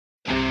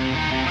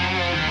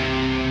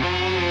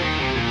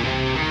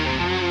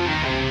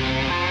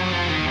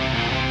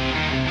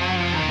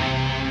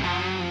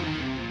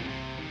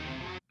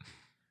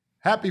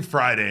Happy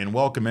Friday and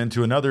welcome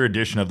into another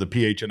edition of the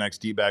PHNX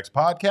D-backs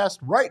Podcast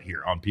right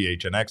here on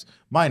PHNX.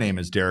 My name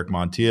is Derek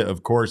Montilla.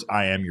 Of course,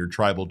 I am your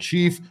tribal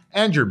chief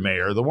and your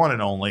mayor, the one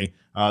and only.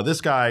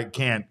 This guy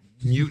can't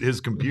mute his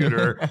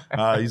computer.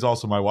 He's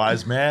also my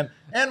wise man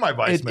and my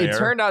vice mayor. It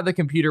turned out the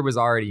computer was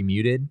already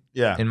muted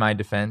in my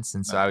defense,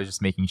 and so I was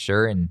just making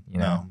sure. And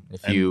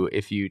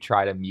if you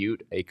try to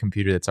mute a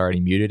computer that's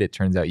already muted, it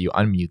turns out you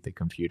unmute the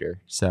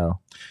computer. So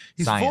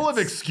he's full of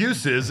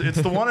excuses.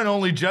 It's the one and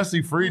only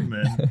Jesse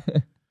Friedman.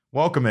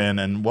 Welcome in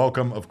and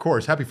welcome, of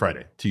course. Happy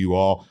Friday to you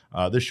all.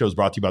 This show is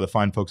brought to you by the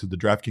fine folks at the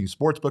DraftKings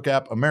Sportsbook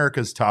app,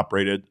 America's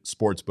top-rated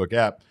sportsbook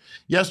app.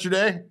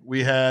 Yesterday,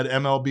 we had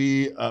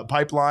MLB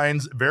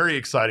Pipeline's very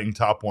exciting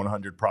top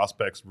 100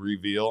 prospects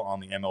reveal on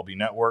the MLB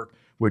Network,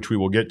 which we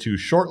will get to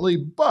shortly.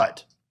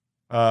 But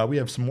we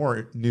have some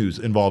more news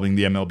involving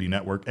the MLB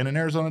Network and an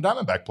Arizona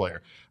Diamondback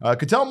player.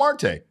 Ketel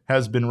Marte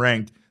has been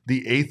ranked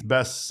the 8th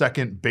best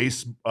second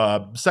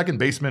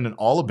baseman in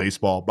all of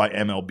baseball by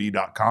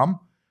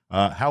MLB.com.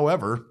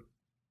 However,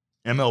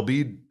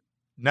 MLB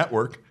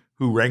Network,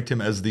 who ranked him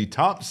as the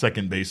top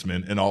second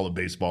baseman in all of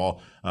baseball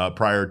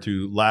prior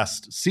to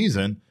last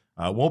season,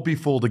 won't be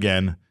fooled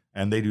again,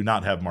 and they do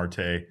not have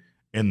Marte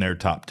in their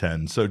top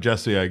 10. So,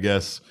 Jesse, I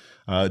guess,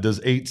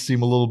 does 8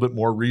 seem a little bit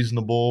more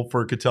reasonable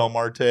for Ketel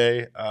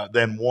Marte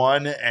than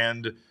 1?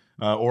 And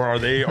or are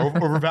they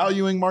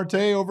overvaluing Marte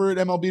over at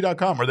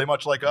MLB.com? Are they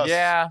much like us?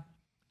 Yeah,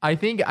 I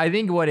think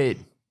what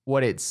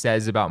it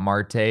says about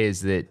Marte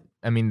is that,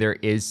 I mean, there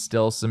is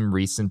still some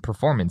recent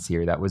performance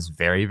here that was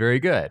very,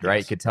 very good,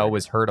 right? Ketel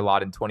was hurt a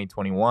lot in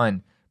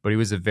 2021, but he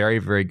was a very,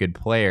 very good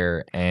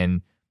player.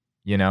 And,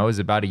 it was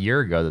about a year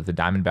ago that the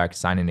Diamondbacks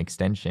signed an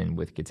extension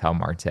with Ketel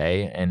Marte,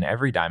 and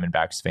every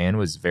Diamondbacks fan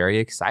was very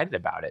excited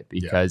about it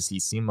because he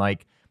seemed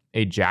like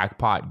a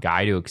jackpot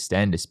guy to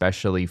extend,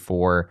 especially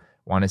for,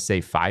 I want to say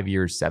 5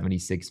 years,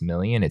 $76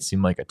 million. It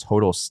seemed like a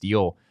total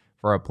steal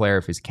for a player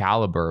of his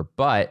caliber.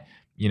 But,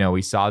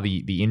 we saw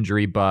the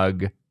injury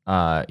bug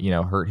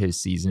hurt his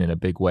season in a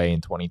big way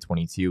in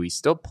 2022. He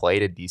still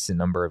played a decent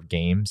number of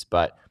games,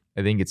 but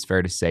I think it's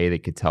fair to say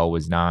that Ketel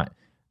was not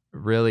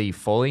really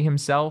fully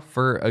himself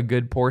for a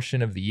good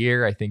portion of the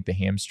year. I think the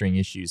hamstring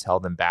issues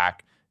held him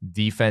back.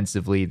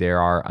 Defensively, there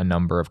are a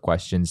number of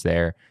questions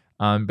there.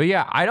 But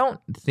yeah, I don't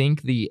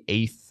think the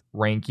 8th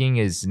ranking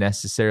is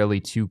necessarily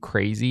too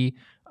crazy.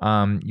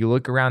 You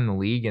look around the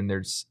league and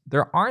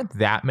there aren't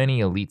that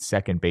many elite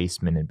second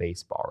basemen in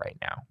baseball right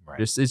now. Right.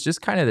 It's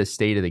just kind of the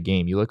state of the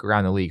game. You look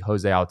around the league,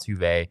 Jose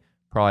Altuve,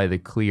 probably the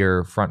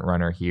clear front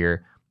runner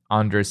here.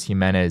 Andres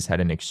Gimenez had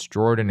an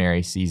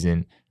extraordinary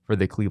season for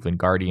the Cleveland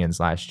Guardians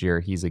last year.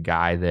 He's a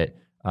guy that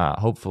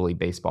hopefully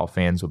baseball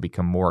fans will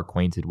become more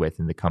acquainted with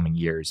in the coming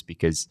years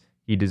because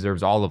he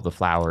deserves all of the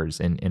flowers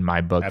in my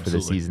book for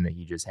the season that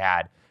he just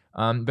had.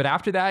 But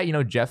after that,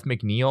 Jeff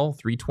McNeil,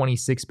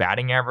 326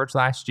 batting average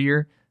last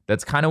year.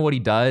 That's kind of what he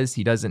does.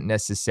 He doesn't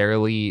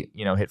necessarily,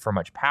 hit for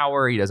much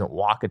power. He doesn't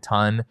walk a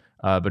ton,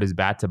 but his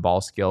bat to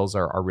ball skills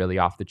are really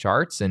off the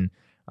charts. And,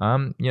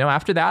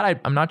 after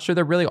that, I'm not sure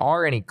there really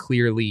are any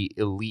clearly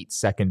elite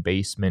second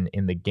basemen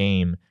in the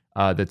game.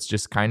 That's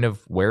just kind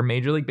of where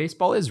Major League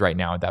Baseball is right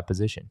now at that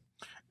position.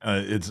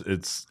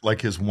 It's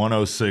like his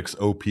 106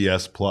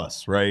 OPS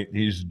plus, right?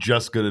 He's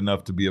just good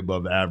enough to be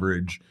above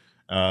average.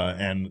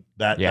 And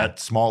that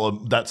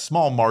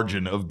small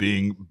margin of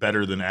being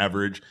better than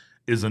average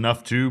is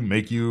enough to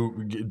get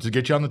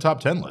you on the top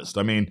 10 list.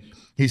 I mean,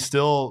 he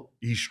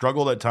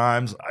struggled at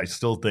times. I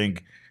still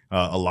think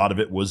a lot of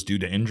it was due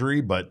to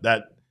injury, but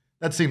that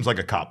seems like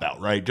a cop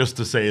out, right? Just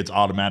to say it's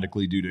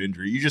automatically due to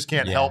injury. You just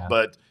can't help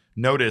but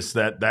notice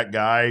that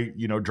guy,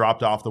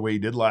 dropped off the way he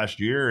did last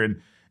year,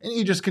 and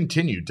he just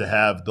continued to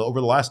have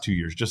over the last 2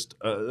 years just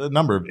a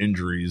number of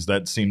injuries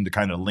that seem to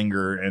kind of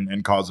linger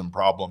and cause him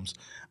problems.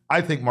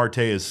 I think Marte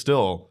is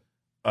still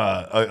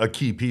a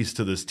key piece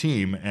to this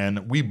team,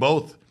 and we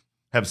both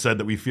have said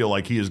that we feel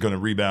like he is going to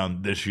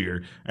rebound this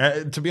year.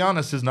 To be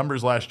honest, his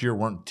numbers last year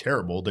weren't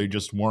terrible. They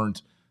just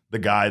weren't the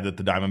guy that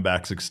the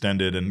Diamondbacks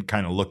extended and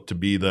kind of looked to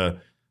be the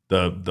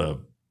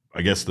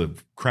I guess the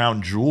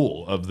crown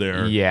jewel of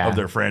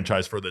their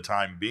franchise for the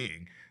time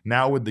being.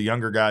 Now with the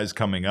younger guys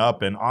coming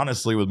up, and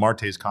honestly with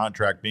Marte's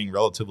contract being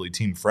relatively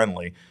team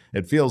friendly,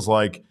 it feels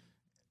like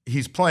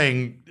he's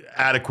playing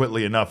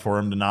adequately enough for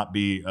him to not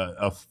be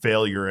a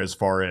failure as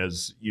far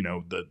as,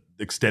 the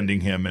extending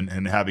him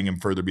and having him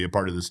further be a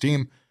part of this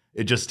team.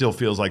 It just still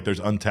feels like there's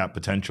untapped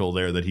potential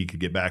there that he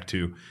could get back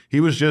to. He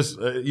was just,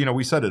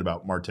 we said it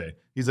about Marte.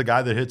 He's a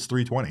guy that hits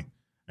 320,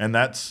 and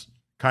that's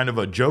kind of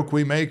a joke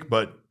we make,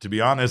 but to be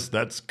honest,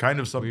 that's kind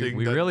of something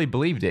we really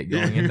believed it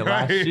going into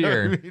last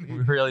year. I mean,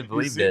 we really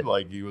believed it.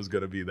 Like he was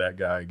going to be that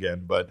guy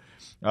again. But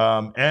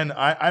and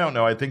I don't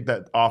know. I think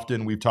that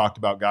often we've talked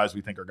about guys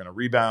we think are going to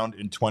rebound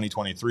in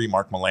 2023.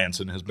 Mark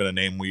Melancon has been a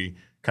name we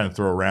kind of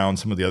throw around.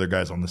 Some of the other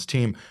guys on this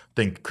team. I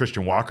think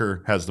Christian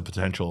Walker has the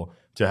potential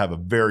to have a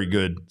very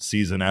good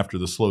season after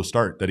the slow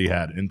start that he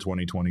had in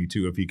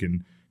 2022 if he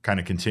can kind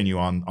of continue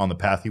on the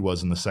path he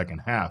was in the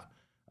second half.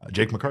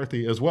 Jake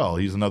McCarthy as well.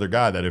 He's another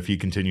guy that if he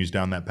continues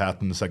down that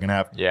path in the second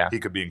half, he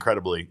could be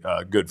incredibly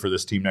good for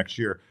this team next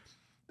year.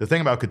 The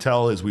thing about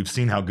Ketel is we've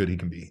seen how good he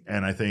can be.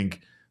 And I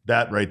think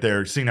that right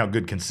there, seeing how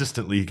good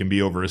consistently he can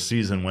be over a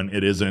season when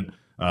it isn't,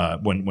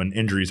 when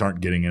injuries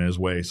aren't getting in his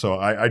way. So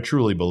I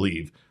truly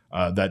believe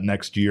that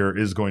next year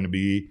is going to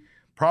be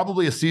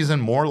probably a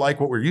season more like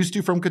what we're used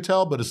to from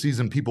Ketel, but a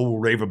season people will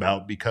rave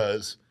about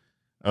because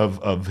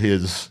of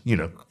his,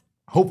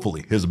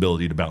 hopefully his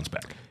ability to bounce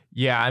back.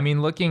 Yeah, I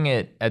mean, looking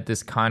at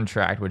this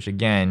contract, which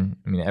again,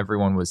 I mean,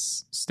 everyone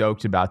was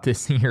stoked about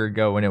this a year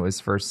ago when it was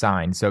first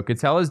signed. So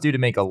Ketel is due to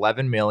make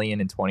 $11 million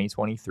in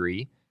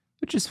 2023,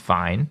 which is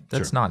fine.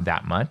 That's not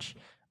that much.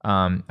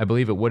 I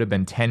believe it would have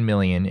been $10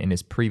 million in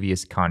his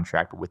previous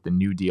contract, but with the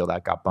new deal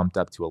that got bumped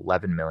up to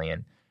 $11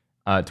 million.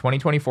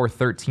 2024,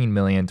 $13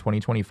 million.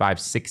 2025,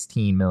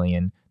 $16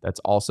 million. That's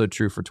also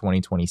true for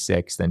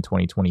 2026. Then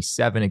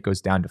 2027, it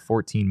goes down to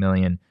 $14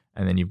 million,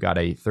 and then you've got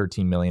a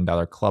 $13 million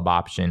club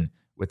option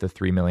with a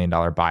 $3 million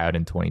buyout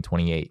in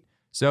 2028.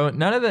 So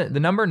none of the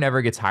number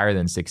never gets higher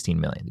than $16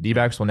 million. The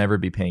D-backs will never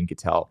be paying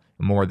Ketel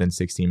more than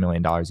 $16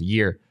 million a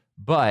year,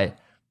 but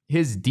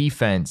his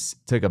defense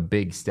took a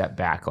big step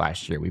back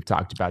last year. We've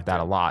talked about that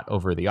a lot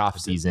over the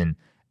offseason.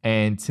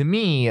 And to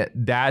me,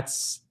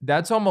 that's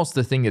almost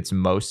the thing that's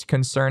most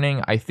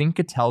concerning. I think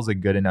Ketel's a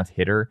good enough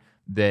hitter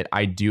that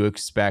I do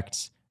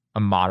expect a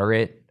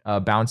moderate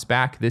bounce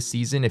back this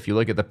season. If you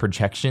look at the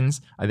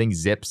projections, I think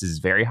Zips is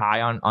very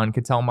high on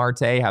Ketel Marte,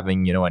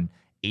 having an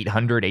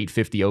 800,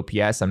 850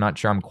 OPS. I'm not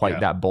sure I'm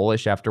quite that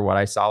bullish after what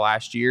I saw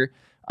last year.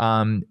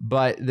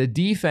 But the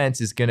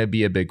defense is going to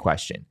be a big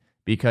question,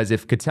 because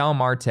if Ketel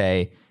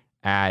Marte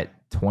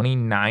at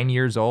 29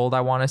 years old,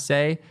 I want to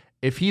say,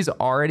 if he's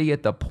already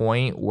at the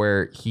point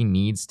where he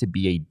needs to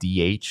be a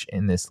DH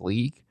in this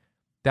league,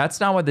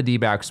 that's not what the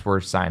D-backs were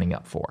signing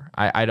up for.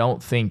 I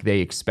don't think they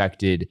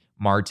expected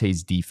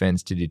Marte's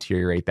defense to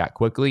deteriorate that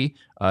quickly.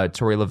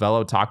 Torey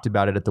Lovello talked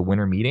about it at the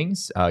winter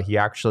meetings. He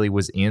actually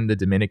was in the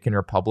Dominican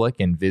Republic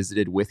and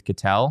visited with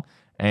Ketel,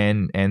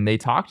 and they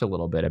talked a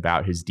little bit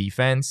about his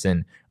defense,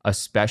 and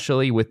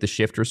especially with the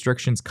shift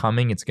restrictions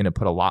coming, it's going to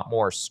put a lot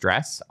more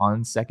stress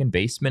on second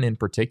baseman in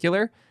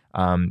particular.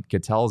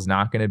 Ketel is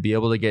not going to be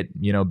able to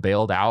get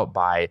bailed out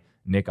by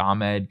Nick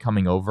Ahmed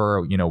coming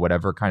over,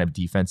 whatever kind of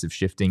defensive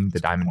shifting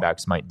the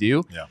Diamondbacks might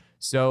do. Yeah.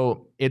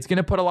 So it's going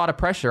to put a lot of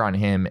pressure on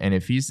him. And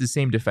if he's the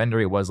same defender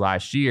he was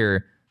last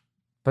year,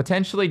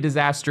 potentially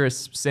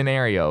disastrous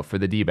scenario for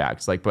the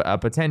D-backs, like a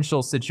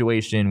potential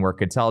situation where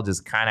Ketel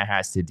just kind of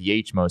has to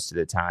DH most of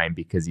the time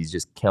because he's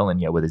just killing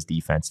you with his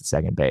defense at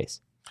second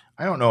base.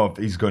 I don't know if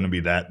he's going to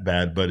be that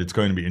bad, but it's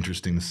going to be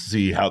interesting to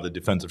see how the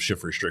defensive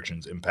shift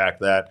restrictions impact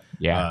that.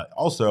 Yeah.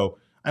 Also,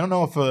 I don't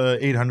know if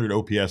 800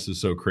 OPS is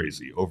so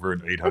crazy over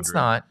an 800. It's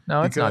not.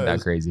 No, it's not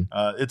that crazy.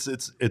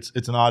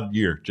 It's an odd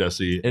year,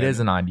 Jesse. It is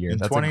an odd year.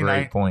 That's a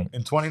great point.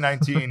 In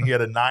 2019, he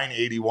had a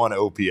 981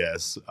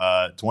 OPS.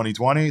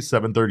 2020,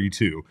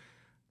 732.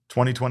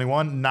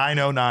 2021,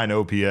 909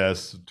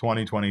 OPS.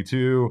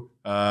 2022,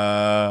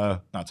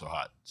 not so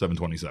hot,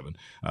 727.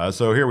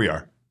 So here we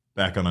are,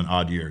 back on an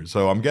odd year.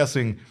 So I'm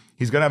guessing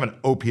he's going to have an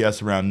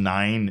OPS around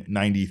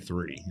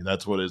 993.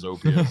 That's what his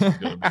OPS is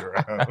going to be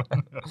around.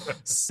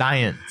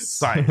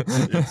 Science.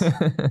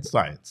 It's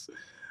science.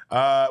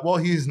 Well,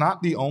 he's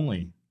not the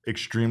only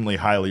extremely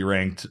highly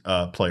ranked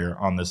player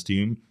on this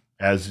team.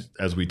 As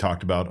we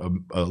talked about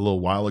a little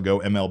while ago,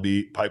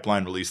 MLB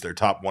Pipeline released their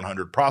top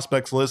 100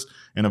 prospects list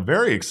in a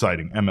very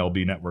exciting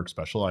MLB Network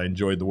special. I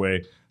enjoyed the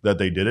way that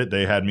they did it.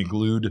 They had me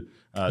glued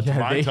to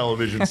my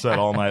television set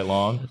all night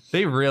long.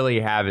 They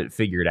really have it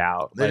figured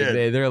out.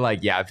 They're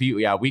like,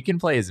 we can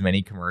play as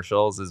many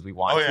commercials as we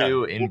want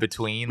to in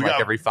between,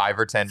 every 5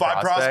 or 10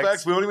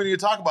 prospects. We don't even need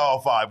to talk about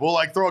all 5.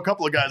 We'll throw a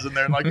couple of guys in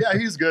there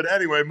and he's good.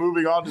 Anyway,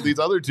 moving on to these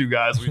other 2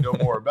 guys we know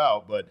more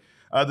about. But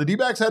the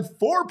D-backs had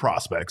 4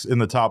 prospects in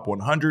the top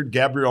 100,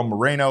 Gabriel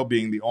Moreno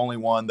being the only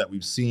one that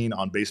we've seen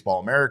on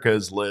Baseball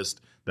America's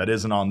list that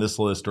isn't on this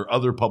list or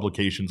other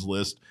publications'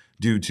 list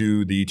due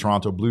to the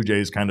Toronto Blue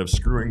Jays kind of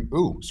screwing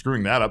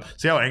that up.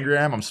 See how angry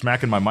I am? I'm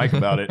smacking my mic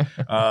about it.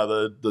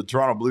 The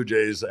Toronto Blue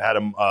Jays had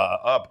him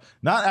up,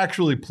 not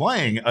actually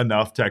playing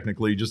enough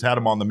technically, just had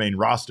him on the main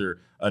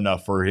roster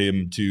enough for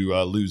him to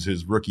lose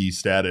his rookie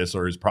status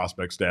or his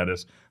prospect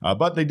status.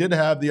 But they did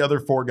have the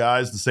other 4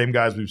 guys, the same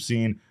guys we've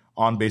seen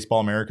on Baseball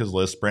America's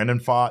list: Brandon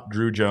Pfaadt,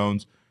 Drew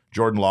Jones,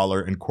 Jordan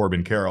Lawler, and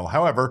Corbin Carroll.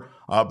 However,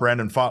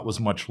 Brandon Pfaadt was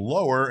much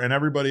lower, and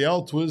everybody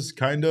else was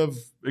kind of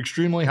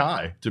extremely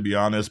high, to be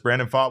honest.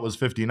 Brandon Pfaadt was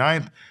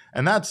 59th,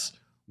 and that's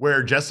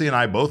where Jesse and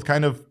I both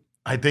kind of,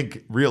 I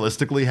think,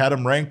 realistically had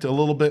him ranked a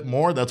little bit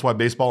more. That's why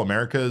Baseball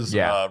America's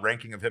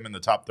ranking of him in the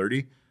top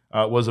 30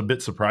 was a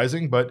bit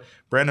surprising. But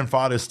Brandon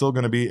Pfaadt is still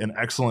going to be an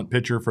excellent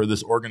pitcher for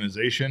this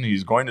organization.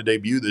 He's going to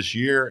debut this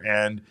year,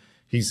 and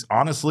he's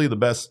honestly the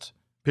best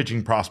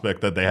pitching prospect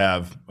that they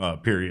have,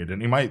 period.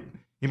 And he might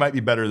be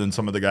better than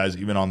some of the guys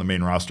even on the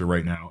main roster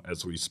right now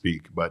as we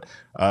speak. But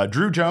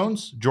Drew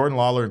Jones, Jordan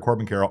Lawler, and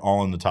Corbin Carroll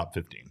all in the top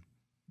 15.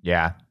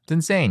 Yeah,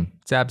 It's insane.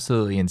 It's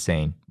absolutely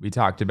insane. We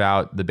talked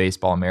about the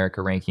Baseball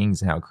America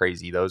rankings and how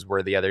crazy those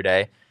were the other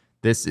day.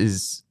 This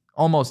is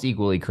almost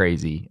equally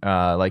crazy.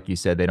 Like you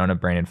said, they don't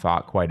have Brandon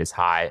Pfaadt quite as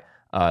high.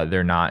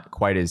 They're not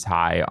quite as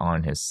high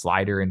on his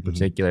slider in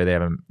particular. They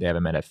have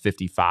him at a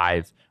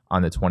 55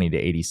 on the 20 to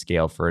 80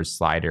 scale for his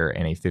slider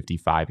and a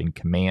 55 in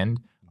command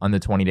on the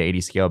 20 to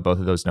 80 scale. Both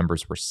of those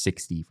numbers were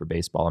 60 for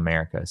Baseball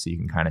America. So you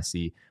can kind of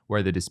see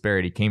where the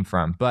disparity came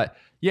from. But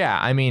yeah,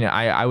 I mean,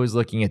 I was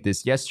looking at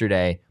this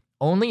yesterday.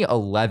 Only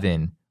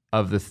 11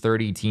 of the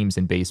 30 teams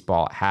in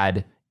baseball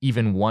had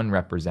even one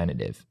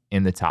representative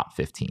in the top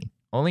 15.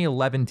 Only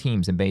 11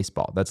 teams in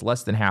baseball. That's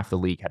less than half the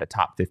league had a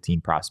top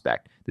 15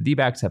 prospect. The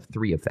D-backs have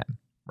 3 of them,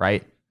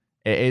 right?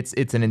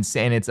 It's an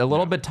insane, it's a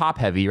little bit top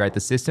heavy, right?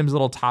 The system's a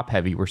little top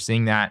heavy. We're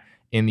seeing that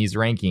in these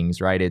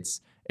rankings, right?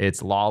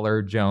 It's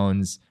Lawler,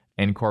 Jones,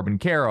 and Corbin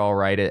Carroll,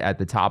 right, at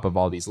the top of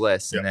all these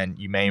lists. Yep. And then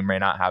you may or may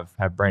not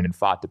have Brandon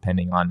Pfaadt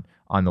depending on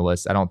the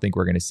list. I don't think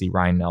we're going to see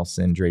Ryan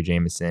Nelson, Dre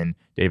Jameson,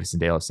 Davison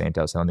De Los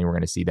Santos. I don't think we're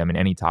going to see them in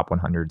any top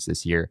 100s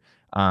this year.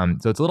 So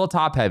it's a little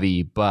top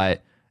heavy,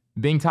 but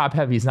being top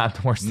heavy is not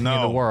the worst thing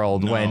in the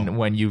world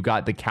when you've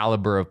got the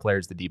caliber of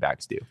players the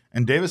D-backs do.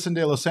 And Davison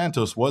De Los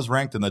Santos was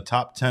ranked in the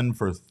top 10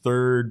 for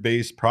third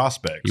base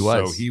prospects.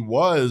 He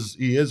was. So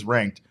he is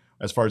ranked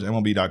as far as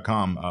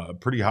MLB.com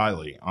pretty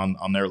highly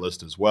on their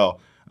list as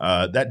well.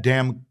 That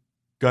damn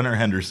Gunnar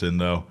Henderson,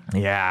 though.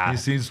 Yeah. He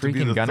seems to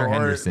be the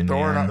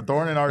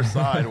thorn in our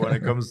side when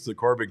it comes to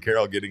Corbin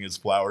Carroll getting his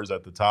flowers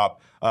at the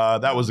top.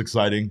 That was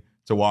exciting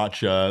to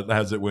watch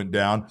as it went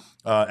down.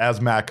 As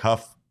Mac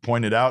Huff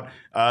pointed out,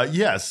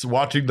 yes,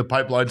 watching the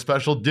Pipeline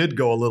special did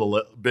go a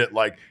little bit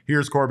like,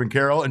 here's Corbin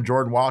Carroll and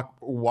Jordan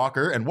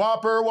Walker and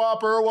Whopper.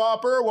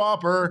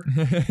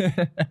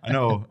 I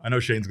know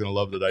Shane's going to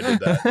love that I did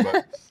that,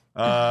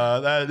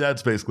 but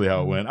that's basically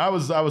how it went. I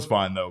was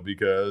fine though,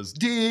 because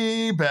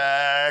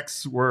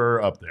D-backs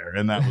were up there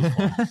and that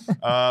was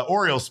fun.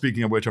 Orioles,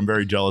 speaking of which, I'm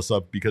very jealous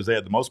of because they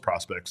had the most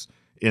prospects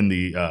in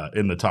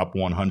the top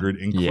 100,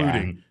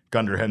 including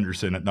Gunnar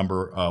Henderson at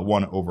number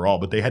 1 overall,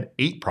 but they had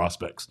 8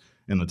 prospects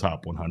in the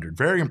top 100.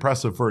 Very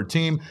impressive for a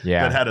team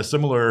that had a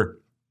similar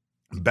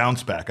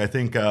bounce back. I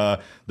think the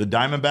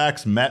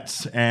Diamondbacks,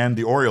 Mets, and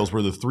the Orioles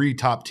were the 3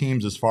 top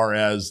teams as far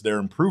as their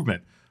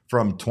improvement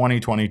from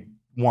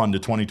 2021 to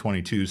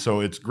 2022.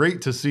 So it's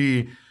great to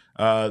see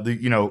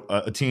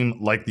a team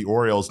like the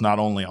Orioles not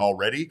only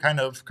already kind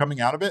of coming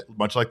out of it,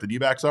 much like the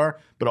D-backs are,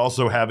 but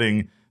also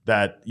having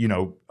that,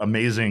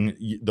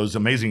 those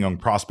amazing young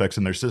prospects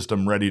in their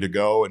system ready to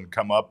go and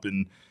come up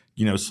and,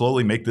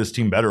 slowly make this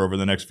team better over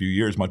the next few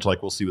years, much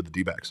like we'll see with the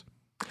D-backs.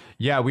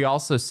 Yeah, we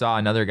also saw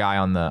another guy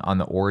on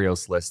the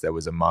Orioles list that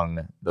was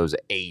among those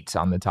 8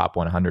 on the top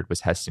 100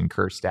 was Heston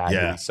Kjerstad,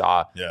 who we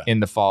saw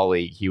in the Fall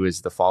League. He was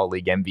the Fall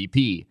League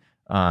MVP.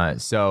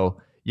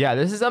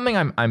 This is something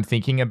I'm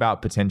thinking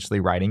about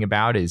potentially writing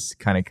about, is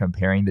kind of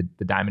comparing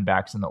the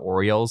Diamondbacks and the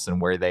Orioles and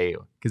where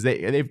because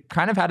they've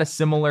kind of had a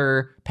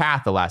similar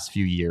path the last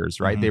few years,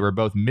 right? Mm-hmm. They were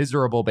both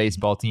miserable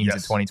baseball teams in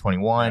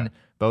 2021. Yeah.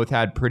 Both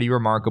had pretty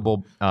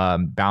remarkable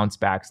bounce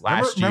backs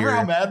last year. Remember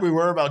how mad we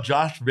were about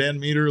Josh Van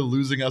Meter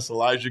losing us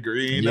Elijah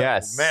Green?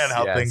 Yes. Man,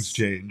 how things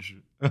change.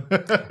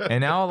 And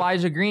now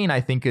Elijah Green,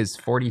 I think, is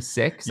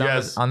 46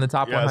 on the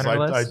top 100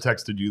 list. I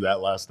texted you that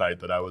last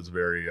night that I was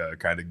very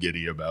kind of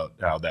giddy about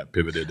how that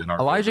pivoted in our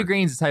Elijah favor.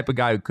 Green's the type of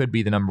guy who could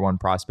be the number 1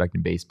 prospect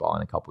in baseball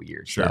in a couple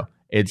years. Sure. So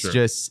it's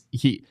just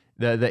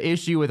the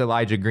issue with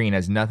Elijah Green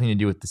has nothing to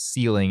do with the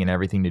ceiling and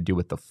everything to do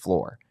with the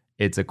floor.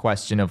 It's a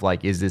question of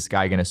is this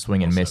guy going to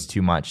swing and miss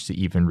too much to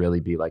even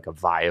really be like a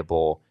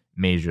viable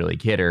major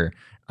league hitter?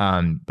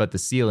 But the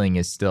ceiling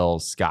is still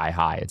sky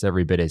high. It's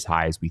every bit as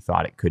high as we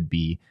thought it could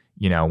be,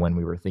 when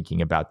we were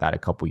thinking about that a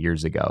couple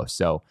years ago.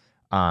 So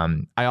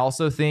I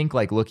also think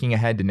looking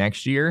ahead to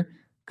next year,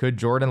 could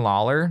Jordan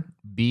Lawler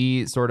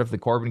be sort of the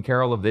Corbin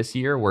Carroll of this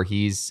year, where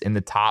he's in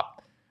the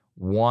top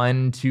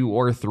 1, 2,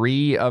 or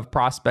 3 of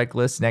prospect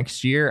lists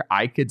next year?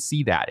 I could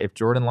see that. If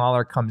Jordan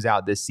Lawler comes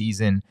out this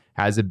season,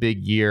 has a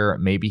big year,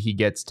 maybe he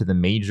gets to the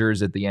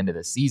majors at the end of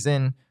the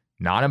season,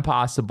 not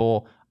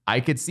impossible. I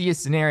could see a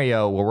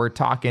scenario where we're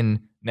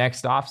talking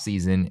next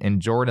offseason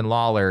and Jordan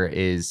Lawler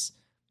is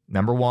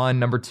number 1,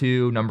 number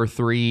 2, number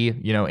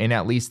 3, in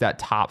at least that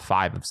top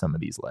 5 of some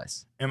of these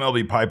lists.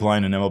 MLB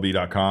Pipeline and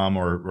MLB.com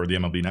or the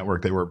MLB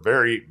Network, they were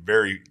very,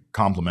 very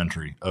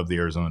complimentary of the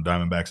Arizona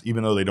Diamondbacks,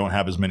 even though they don't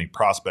have as many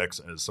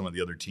prospects as some of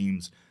the other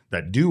teams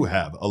that do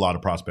have a lot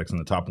of prospects in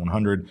the top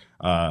 100.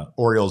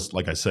 Orioles,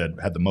 like I said,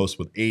 had the most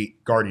with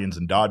 8. Guardians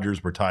and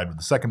Dodgers were tied with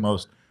the second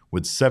most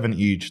with 7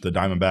 each. The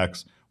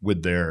Diamondbacks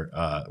with their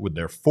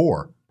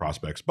 4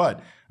 prospects.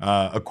 But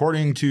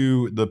according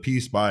to the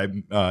piece by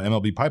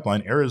MLB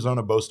Pipeline,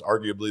 Arizona boasts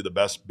arguably the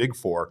best Big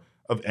 4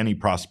 of any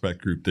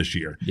prospect group this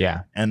year.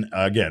 Yeah. And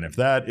again, if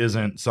that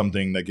isn't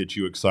something that gets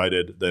you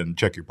excited, then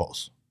check your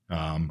pulse.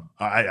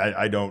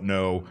 I don't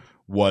know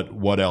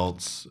what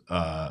else,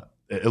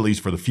 at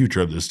least for the future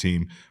of this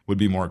team, would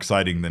be more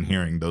exciting than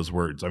hearing those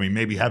words. I mean,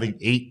 maybe having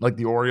 8 like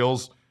the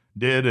Orioles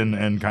did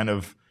and kind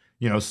of,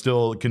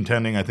 still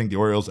contending. I think the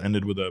Orioles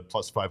ended with a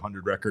plus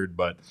 500 record,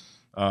 but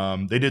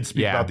they did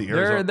speak about the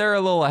Arizona. They're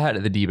a little ahead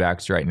of the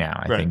D-backs right now,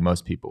 I think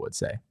most people would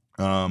say.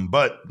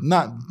 But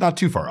not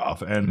too far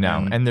off.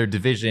 And their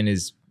division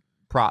is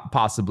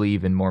possibly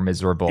even more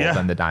miserable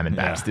than the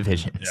Diamondbacks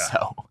division. Yeah.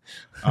 So,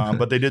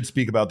 but they did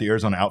speak about the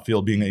Arizona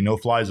outfield being a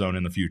no-fly zone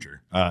in the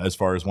future, as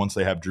far as once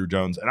they have Drew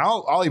Jones. And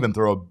I'll even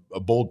throw a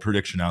bold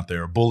prediction out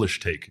there, a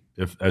bullish take,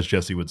 as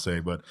Jesse would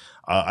say. But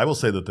I will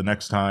say that the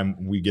next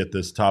time we get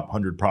this top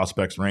 100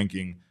 prospects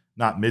ranking,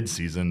 not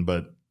mid-season,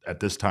 but at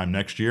this time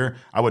next year,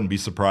 I wouldn't be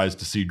surprised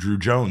to see Drew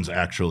Jones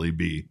actually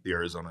be the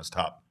Arizona's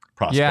top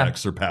prospect,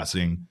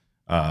 surpassing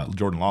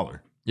Jordan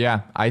Lawler.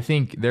 Yeah, I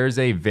think it is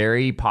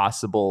very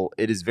possible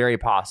that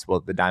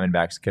the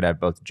Diamondbacks could have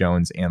both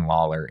Jones and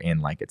Lawler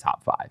in like a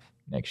top 5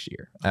 next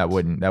year. That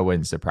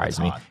wouldn't surprise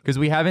me, because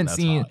we haven't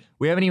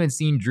even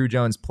seen Drew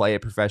Jones play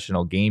a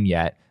professional game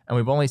yet, and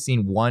we've only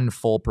seen one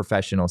full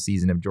professional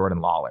season of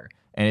Jordan Lawler.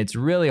 And it's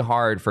really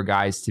hard for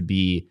guys to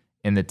be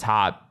in the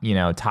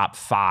top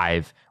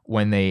 5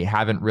 when they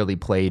haven't really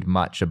played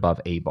much above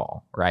A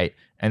ball, right?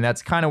 And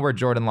that's kind of where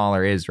Jordan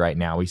Lawler is right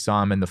now. We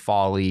saw him in the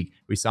fall league.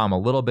 We saw him a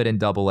little bit in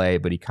Double-A,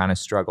 but he kind of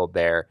struggled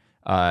there.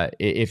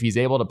 If he's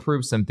able to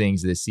prove some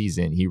things this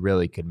season, he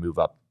really could move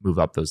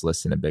up those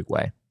lists in a big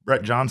way.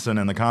 Brett Johnson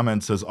in the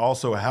comments says,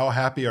 also, how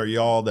happy are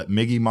y'all that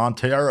Miggy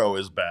Montero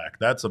is back?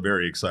 That's a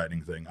very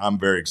exciting thing. I'm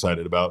very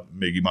excited about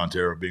Miggy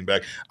Montero being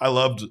back. I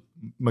loved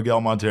Miguel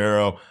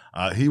Montero.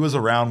 He was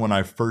around when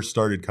I first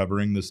started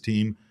covering this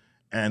team,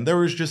 and there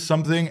was just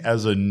something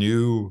as a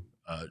new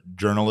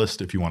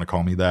journalist, if you want to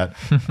call me that,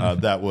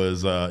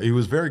 it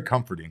was very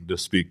comforting to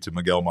speak to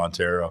Miguel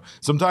Montero.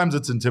 Sometimes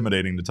it's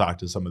intimidating to talk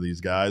to some of these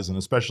guys, and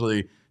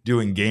especially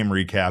doing game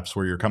recaps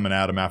where you're coming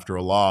at them after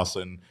a loss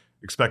and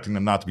expecting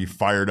them not to be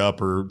fired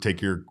up or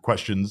take your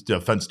questions to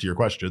offense to your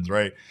questions,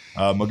 right?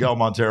 Miguel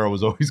Montero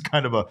was always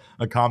kind of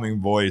a calming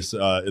voice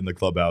in the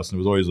clubhouse, and it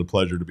was always a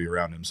pleasure to be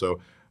around him. So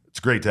it's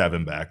great to have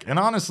him back. And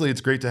honestly,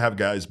 it's great to have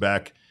guys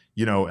back,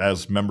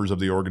 as members of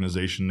the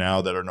organization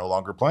now that are no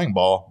longer playing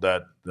ball,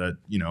 that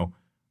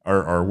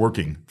are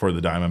working for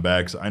the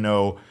Diamondbacks. I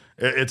know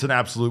it's an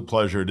absolute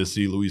pleasure to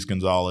see Luis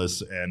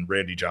Gonzalez and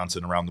Randy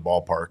Johnson around the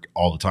ballpark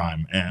all the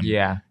time.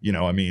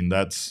 And,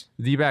 that's...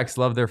 D-backs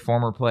love their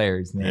former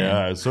players, man.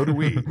 Yeah, so do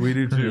we. We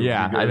do too.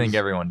 Yeah, I think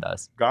everyone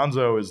does.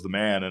 Gonzo is the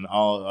man. And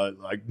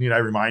I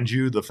remind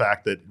you the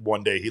fact that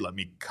one day he let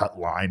me cut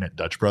line at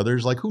Dutch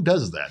Brothers. Like, who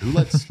does that? Who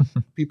lets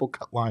people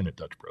cut line at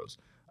Dutch Bros?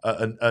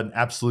 An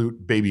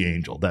absolute baby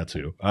angel. That's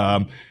who.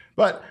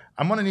 But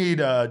I'm going to need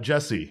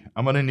Jesse.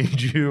 I'm going to need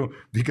you,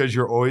 because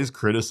you're always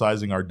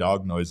criticizing our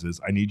dog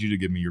noises. I need you to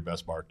give me your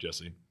best bark,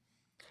 Jesse.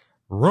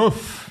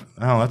 Roof.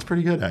 Oh, that's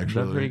pretty good,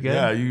 actually. That's pretty good.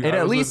 Yeah, it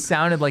at least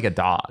sounded like a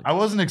dog. I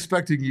wasn't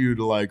expecting you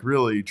to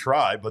really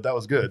try, but that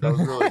was good. That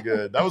was really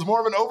good. That was more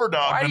of an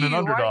overdog than an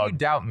underdog. Why do you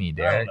doubt me,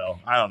 Derek?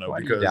 I don't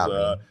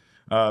know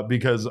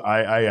because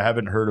I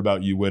haven't heard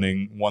about you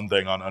winning one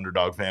thing on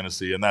Underdog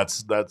Fantasy, and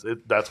that's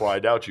it. That's why I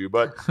doubt you.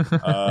 But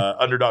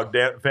Underdog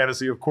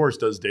Fantasy, of course,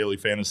 does daily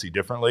fantasy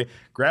differently.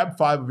 Grab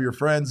 5 of your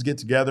friends, get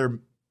together,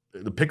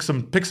 pick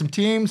some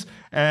teams,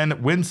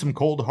 and win some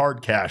cold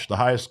hard cash. The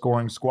highest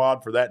scoring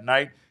squad for that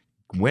night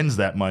wins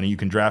that money. You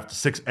can draft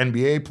 6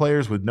 NBA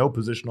players with no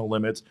positional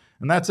limits,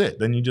 and that's it.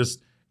 Then you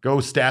just go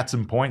stats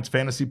and points,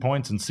 fantasy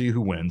points, and see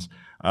who wins.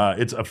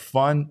 It's a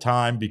fun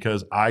time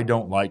because I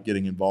don't like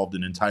getting involved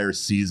in entire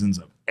seasons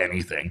of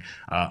anything.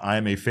 I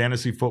am a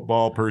fantasy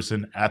football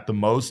person at the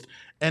most,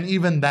 and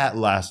even that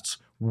lasts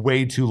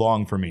way too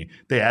long for me.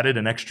 They added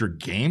an extra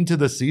game to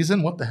the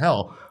season. What the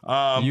hell?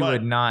 You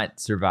would not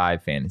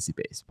survive fantasy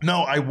baseball.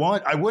 No, I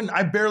wouldn't.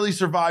 I barely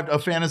survived a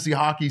fantasy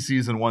hockey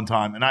season one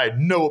time, and I had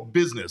no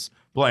business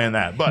playing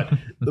that. But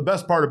the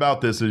best part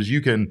about this is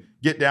you can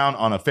get down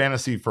on a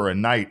fantasy for a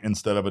night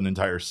instead of an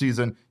entire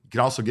season. You can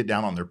also get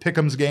down on their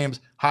pick'ems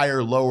games,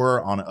 higher,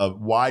 lower, on a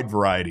wide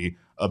variety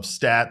of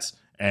stats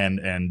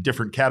and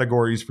different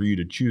categories for you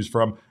to choose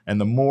from.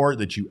 And the more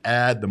that you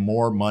add, the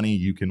more money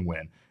you can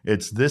win.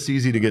 It's this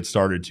easy to get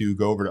started too.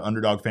 Go over to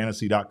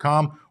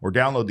UnderdogFantasy.com or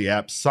download the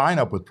app, sign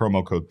up with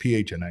promo code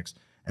PHNX,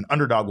 and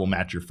Underdog will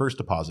match your first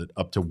deposit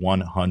up to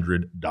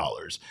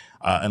 $100.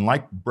 And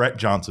like Brett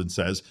Johnson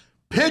says,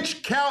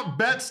 pitch count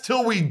bets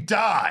till we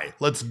die.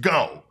 Let's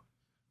go.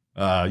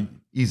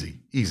 Easy.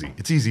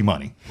 It's easy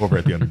money over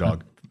at the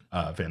Underdog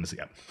Fantasy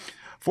app.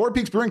 Four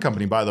Peaks Brewing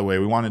Company, by the way,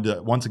 we wanted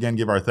to once again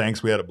give our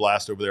thanks. We had a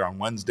blast over there on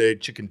Wednesday.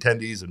 Chicken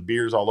tendies and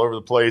beers all over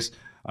the place.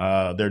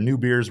 Their new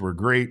beers were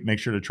great. Make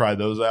sure to try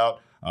those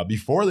out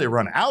before they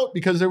run out,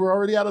 because they were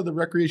already out of the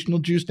recreational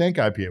juice dank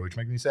IPA, which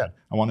makes me sad.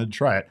 I wanted to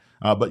try it.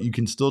 but you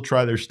can still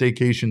try their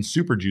Staycation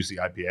Super Juicy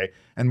IPA.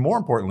 And more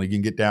importantly, you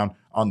can get down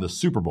on the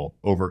Super Bowl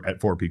over at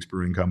Four Peaks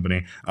Brewing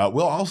Company.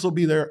 We'll also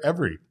be there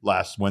every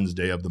last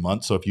Wednesday of the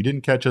month. So if you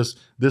didn't catch us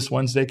this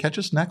Wednesday, catch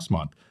us next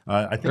month.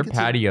 I think their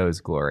patio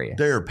is glorious.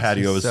 Their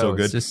patio is so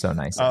good. It's just so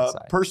nice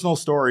inside. Personal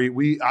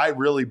story: I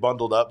really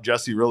bundled up.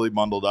 Jesse really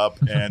bundled up,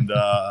 and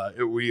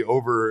we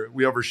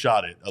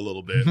overshot it a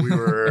little bit. We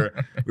were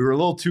a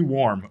little too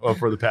warm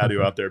for the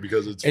patio out there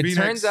because it's Phoenix.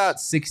 It turns out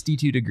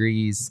 62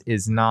 degrees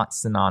is not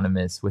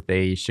synonymous with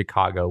a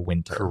Chicago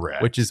winter.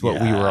 Correct. Which is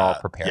what we were all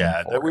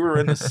preparing for. We were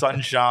in the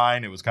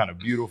sunshine. It was kind of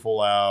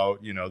beautiful out.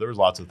 There was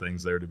lots of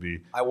things there to be.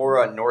 I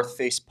wore a North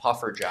Face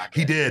puffer jacket.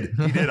 He did.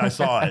 I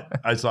saw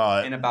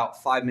it. In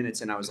about 5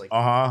 minutes, and I was like,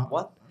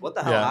 What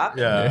the hell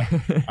happened?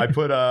 Yeah. I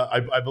put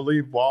I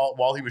believe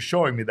while he was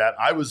showing me that,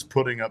 I was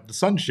putting up the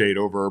sunshade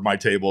over my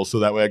table so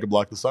that way I could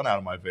block the sun out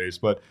of my face.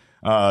 But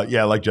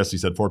like Jesse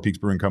said, Four Peaks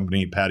Brewing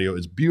Company patio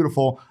is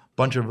beautiful.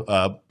 Bunch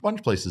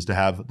of places to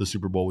have the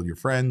Super Bowl with your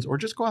friends, or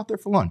just go out there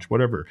for lunch,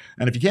 whatever.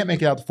 And if you can't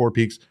make it out to Four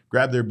Peaks,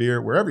 grab their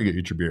beer wherever you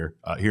get your beer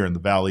here in the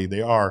Valley.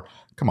 They are,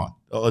 come on,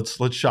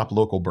 let's shop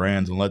local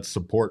brands and let's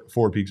support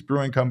Four Peaks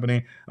Brewing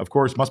Company. Of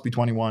course, must be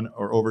 21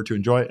 or over to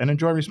enjoy it, and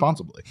enjoy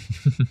responsibly.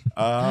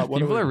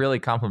 People are really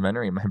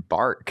complimenting my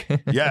bark.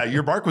 Yeah,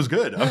 your bark was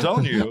good. I'm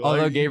telling you.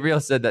 Although Gabriel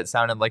said that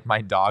sounded like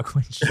my dog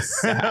when she's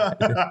sad.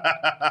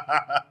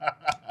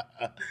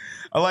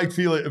 I like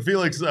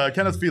Felix.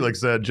 Kenneth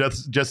Felix said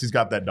Jesse's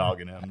got that dog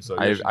in him. So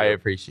I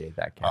appreciate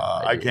that.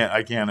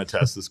 I can't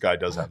attest. This guy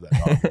does have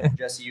that dog.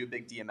 Jesse, you a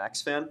big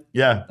DMX fan?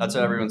 Yeah, that's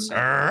what everyone's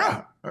saying.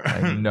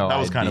 No, that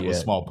was kind of a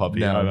small puppy.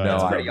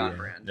 That's pretty on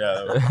brand.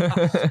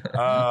 Yeah.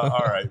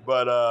 All right,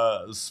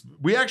 but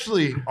we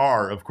actually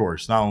are, of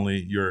course, not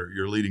only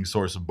your leading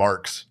source of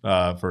barks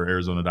for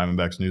Arizona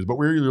Diamondbacks news, but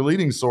we're your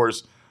leading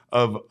source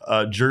of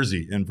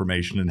jersey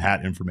information and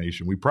hat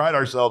information. We pride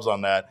ourselves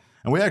on that.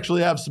 And we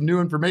actually have some new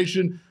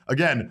information.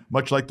 Again,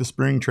 much like the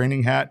spring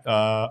training hat,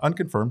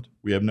 unconfirmed.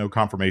 We have no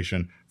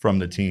confirmation from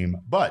the team.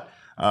 But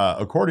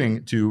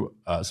according to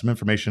some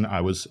information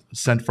I was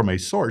sent from a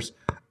source,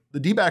 the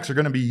D-backs are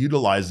going to be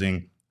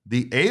utilizing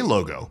the A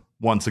logo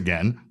once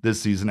again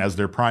this season as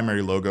their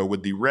primary logo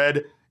with the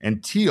red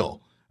and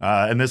teal.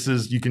 And this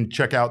is, you can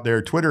check out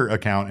their Twitter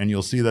account and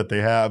you'll see that they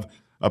have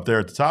up there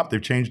at the top,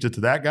 they've changed it to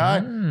that guy.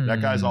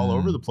 That guy's all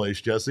over the place,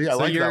 Jesse. I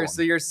like that one.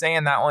 So you're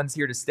saying that one's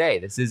here to stay.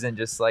 This isn't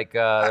just like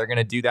they're going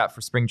to do that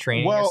for spring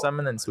training or something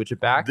and then switch it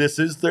back? This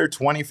is their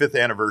 25th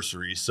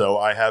anniversary. So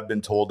I have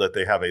been told that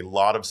they have a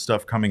lot of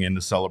stuff coming in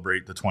to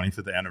celebrate the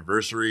 25th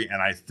anniversary.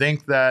 And I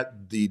think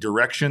that the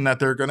direction that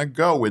they're going to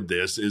go with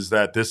this is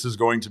that this is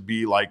going to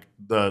be like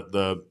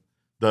the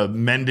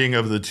mending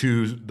of the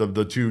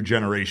two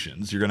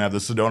generations. You're going to have the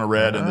Sedona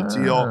red and the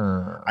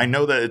teal. I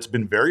know that it's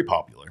been very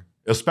popular,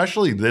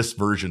 especially this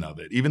version of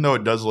it, even though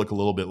it does look a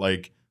little bit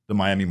like the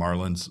Miami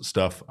Marlins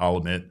stuff, I'll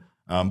admit.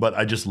 But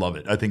I just love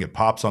it. I think it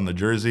pops on the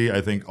jersey.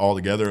 I think all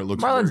together it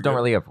looks Marlins don't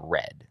really have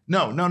red.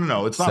 No.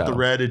 It's not the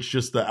red. It's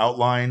just the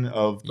outline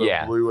of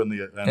the blue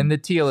and the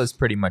teal is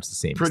pretty much the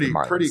same. Pretty as the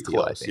Marlins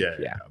close. Teal, I think.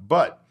 Yeah.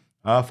 But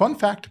fun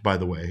fact, by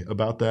the way,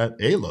 about that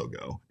A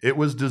logo. It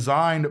was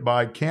designed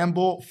by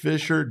Campbell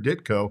Fisher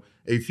Ditko,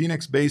 a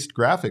Phoenix-based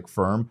graphic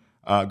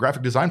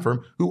design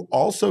firm, who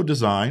also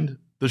designed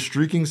the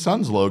Streaking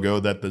Suns logo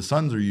that the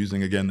Suns are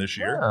using again this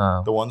year,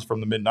 the ones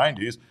from the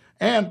mid-90s.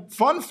 And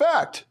fun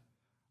fact,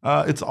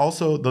 it's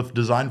also the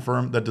design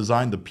firm that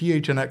designed the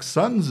PHNX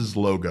Suns'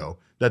 logo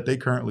that they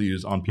currently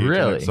use on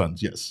PHNX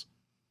Suns. Yes.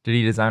 Did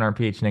he design our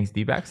PHNX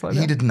D-backs logo?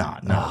 He did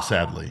not. No,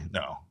 sadly.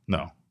 No.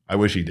 I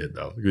wish he did,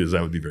 though, because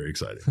that would be very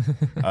exciting.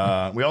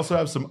 We also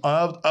have some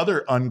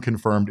other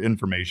unconfirmed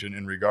information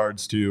in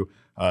regards to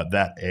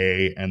that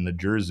A and the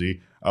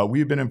jersey.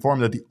 We've been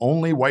informed that the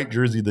only white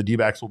jersey the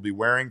D-backs will be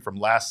wearing from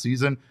last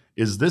season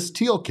is this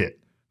teal kit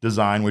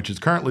design, which is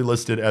currently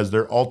listed as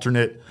their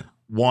alternate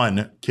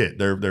one kit,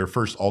 their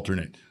first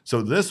alternate.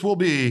 So this will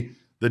be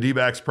the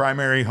D-backs'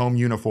 primary home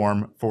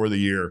uniform for the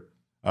year,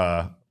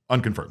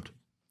 unconfirmed.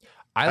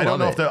 I don't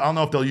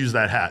know if they'll use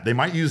that hat. They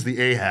might use the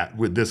A hat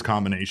with this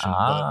combination,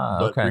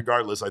 but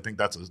regardless, I think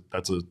that's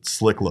a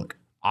slick look.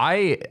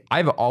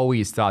 I've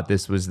always thought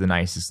this was the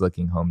nicest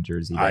looking home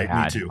jersey they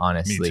had. Me too.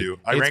 Honestly, me too.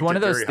 It's one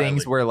of those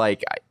things where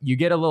like you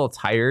get a little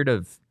tired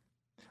of,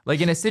 like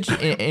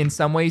in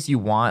some ways you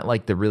want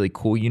like the really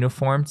cool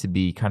uniform to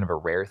be kind of a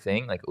rare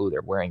thing. Like, oh,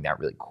 they're wearing that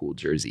really cool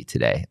jersey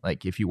today.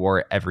 Like if you wore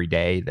it every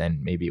day, then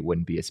maybe it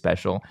wouldn't be as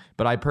special.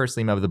 But I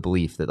personally am of the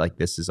belief that like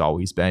this has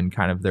always been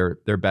kind of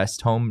their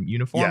best home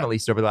uniform, at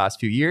least over the last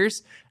few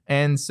years.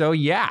 And so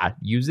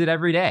use it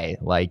every day.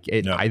 Like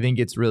I think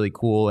it's really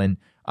cool. And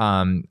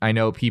I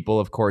know people,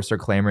 of course, are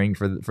clamoring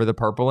for the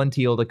purple and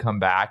teal to come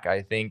back.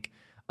 I think,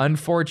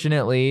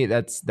 unfortunately,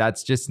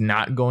 that's just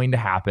not going to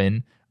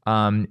happen.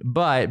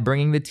 But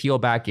bringing the teal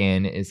back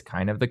in is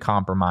kind of the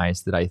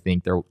compromise that I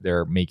think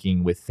they're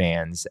making with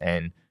fans,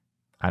 and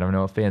I don't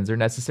know if fans are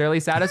necessarily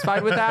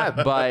satisfied with that,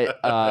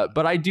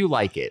 but I do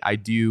like it. I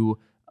do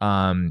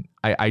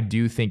I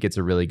do think it's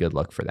a really good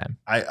look for them.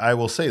 I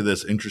will say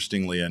this,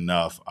 interestingly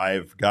enough,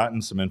 I've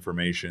gotten some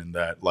information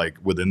that like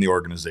within the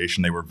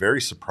organization, they were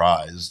very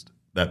surprised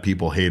that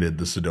people hated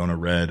the Sedona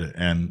red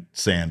and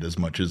sand as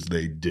much as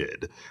they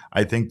did.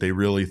 I think they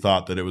really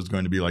thought that it was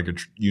going to be like a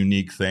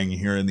unique thing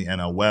here in the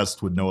NL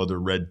West with no other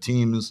red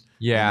teams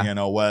in the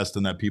NL West,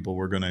 and that people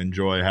were going to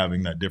enjoy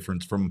having that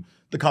difference from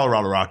the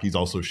Colorado Rockies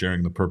also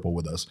sharing the purple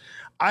with us.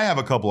 I have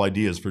a couple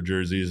ideas for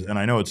jerseys, and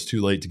I know it's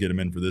too late to get them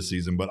in for this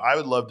season, but I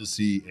would love to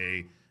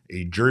see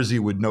a jersey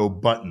with no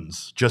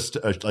buttons, just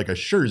like a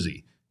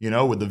jersey,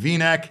 with the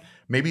V-neck,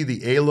 maybe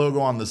the A logo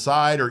on the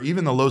side, or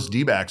even the Los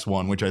D-backs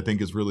one, which I think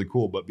is really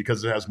cool. But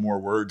because it has more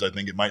words, I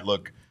think it might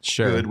look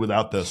good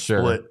without the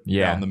split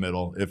down the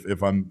middle.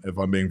 If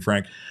I'm being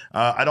frank,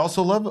 I'd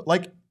also love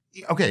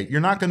you're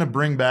not going to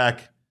bring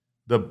back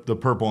the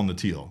purple and the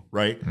teal,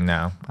 right?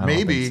 No, I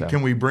don't think so.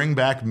 Can we bring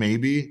back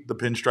maybe the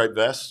pinstripe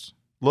vest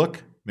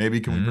look?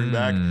 Maybe can we bring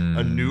back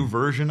a new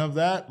version of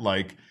that?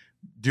 Like,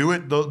 do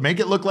it, make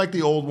it look like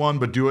the old one,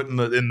 but do it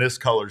in this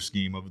color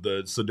scheme of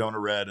the Sedona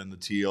red and the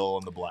teal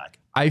and the black.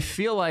 I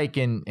feel like,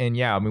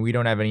 we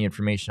don't have any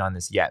information on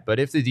this yet, but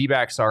if the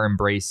D-backs are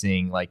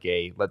embracing like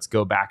let's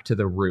go back to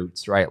the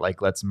roots, right?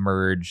 Like let's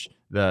merge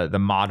the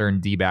modern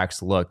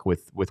D-backs look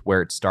with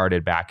where it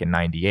started back in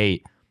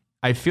 '98.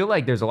 I feel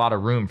like there's a lot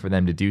of room for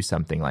them to do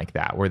something like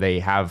that, where they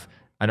have,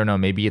 I don't know,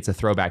 maybe it's a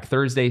Throwback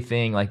Thursday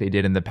thing like they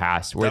did in the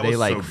past, where they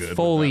like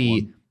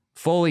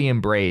fully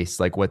embrace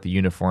like what the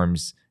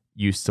uniforms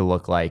used to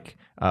look like.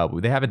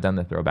 They haven't done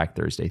the Throwback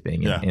Thursday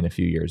thing in a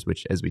few years,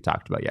 which, as we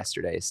talked about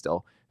yesterday, is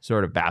still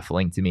sort of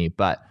baffling to me.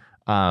 But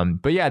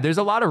yeah, there's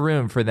a lot of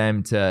room for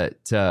them to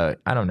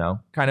I don't know,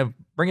 kind of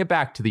bring it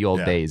back to the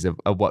old days of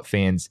what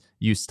fans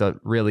used to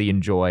really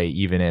enjoy,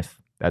 even if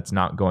that's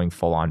not going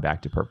full on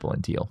back to purple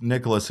and teal.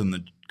 Nicholas in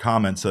the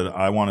comments said,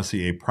 I want to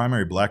see a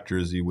primary black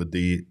jersey with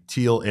the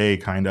teal A,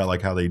 kind of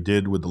like how they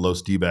did with the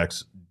Los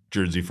D-backs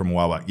jersey from a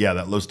while back. Yeah,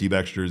 that Los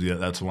D-backs jersey,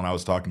 that's the one I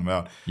was talking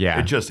about.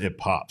 Yeah. It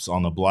pops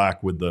on the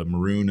black with the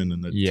maroon and then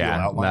the teal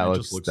outline.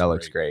 That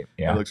looks great.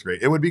 Yeah. It looks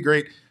great. It would be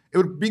great. It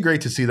would be great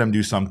to see them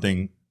do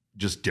something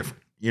just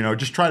different.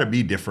 Just try to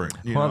be different.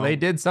 They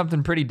did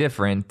something pretty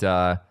different.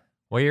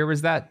 What year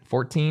was that?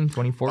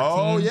 2014?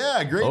 Oh,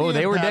 yeah. Gradient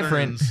they were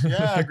patterns. different.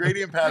 Yeah,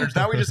 gradient patterns.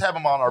 Now we just have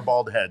them on our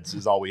bald heads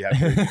is all we have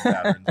gradient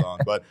patterns on.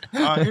 But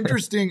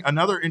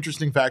another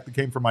interesting fact that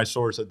came from my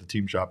source at the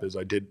team shop is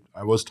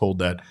I was told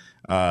that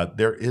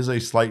there is a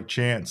slight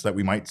chance that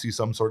we might see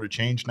some sort of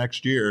change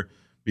next year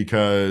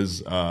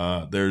because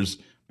there's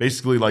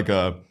basically like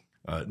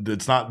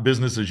it's not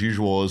business as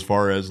usual as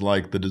far as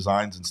like the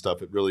designs and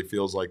stuff. It really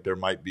feels like there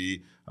might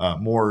be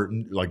more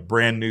like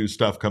brand new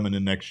stuff coming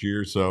in next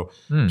year. So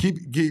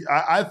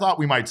I thought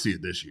we might see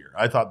it this year.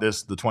 I thought the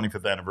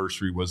 25th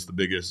anniversary was the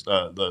biggest,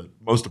 the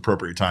most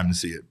appropriate time to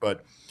see it.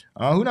 But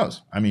who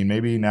knows? I mean,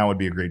 maybe now would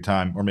be a great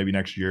time, or maybe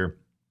next year.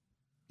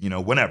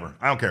 Whenever.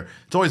 I don't care.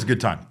 It's always a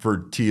good time for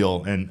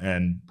teal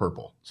and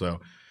purple.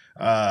 So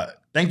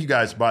thank you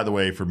guys, by the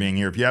way, for being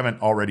here. If you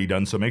haven't already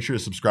done so, make sure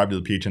to subscribe to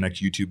the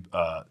PHNX YouTube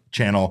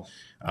channel.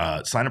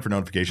 Sign up for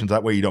notifications.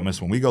 That way you don't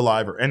miss when we go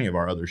live or any of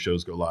our other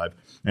shows go live.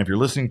 And if you're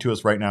listening to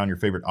us right now on your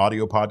favorite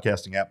audio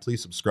podcasting app,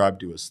 please subscribe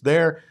to us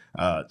there.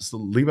 So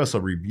leave us a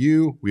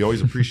review. We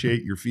always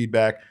appreciate your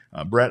feedback.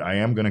 Brett, I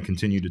am going to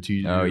continue to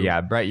tease you. Oh, yeah.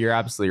 Brett, you're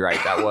absolutely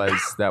right.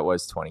 That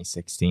was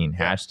 2016.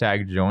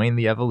 Hashtag join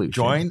the evolution.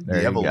 Join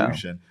the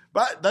evolution.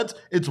 But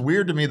it's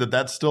weird to me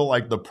that's still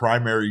like the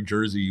primary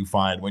jersey you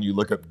find when you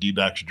look up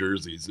D-backs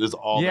jerseys. Is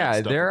all that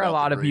stuff. There are a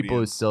lot of people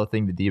who still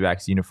think the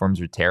D-backs uniforms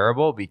are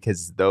terrible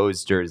because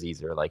those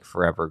jerseys are like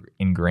forever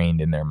ingrained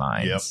in their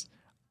minds. Yep.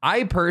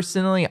 I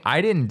personally,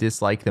 I didn't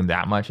dislike them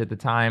that much at the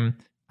time.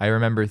 I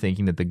remember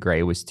thinking that the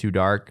gray was too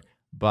dark,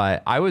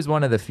 but I was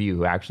one of the few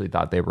who actually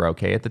thought they were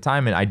okay at the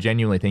time, and I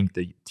genuinely think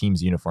the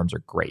team's uniforms are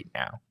great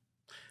now.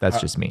 That's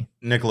just me.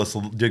 Nicholas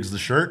digs the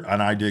shirt,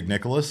 and I dig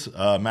Nicholas.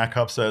 Matt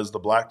Huff says the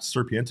black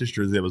Serpientes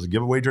jersey that was a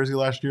giveaway jersey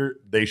last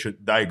year.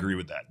 I agree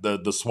with that.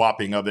 The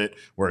swapping of it,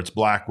 where it's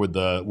black with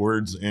the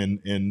words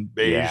in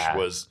beige,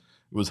 was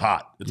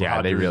hot. It's a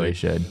hot they jersey. Really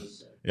should.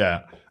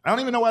 Yeah, I don't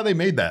even know why they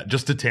made that.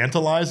 Just to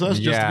tantalize us,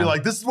 just to be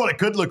like, this is what it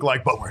could look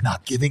like, but we're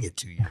not giving it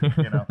to you.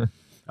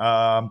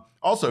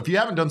 Also, if you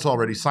haven't done so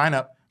already, sign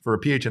up for a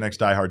PHNX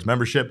Diehards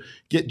membership.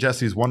 Get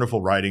Jesse's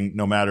wonderful writing,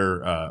 no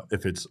matter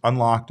if it's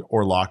unlocked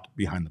or locked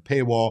behind the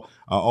paywall.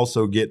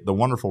 Also get the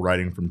wonderful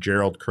writing from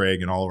Gerald,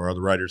 Craig, and all of our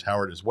other writers,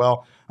 Howard as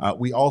well.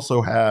 We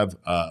also have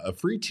a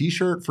free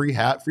t-shirt, free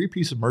hat, free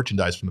piece of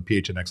merchandise from the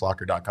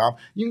PHNXLocker.com.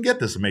 You can get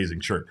this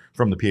amazing shirt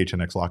from the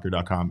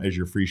PHNXLocker.com as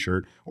your free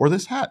shirt, or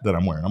this hat that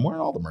I'm wearing. I'm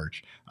wearing all the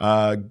merch.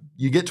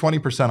 You get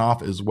 20%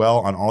 off as well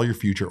on all your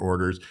future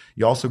orders.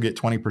 You also get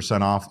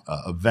 20% off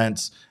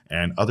events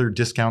and other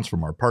discounts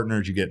from our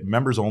partners. You get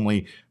members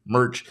only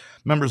merch,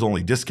 members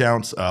only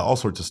discounts, all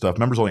sorts of stuff,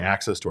 members only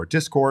access to our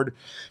Discord,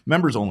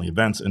 members only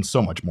events, and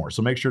so much more.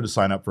 So make sure to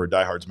sign up for a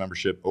Diehards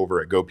membership over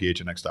at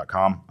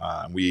gophnx.com.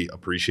 We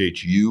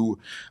appreciate you,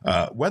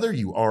 whether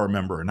you are a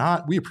member or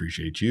not. We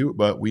appreciate you,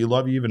 but we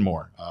love you even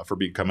more for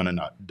becoming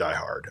a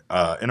diehard.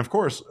 And of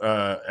course,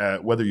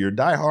 whether you're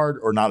diehard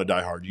or not a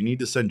diehard, you need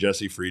to send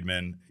Jesse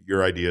Friedman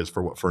your ideas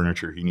for what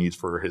furniture he needs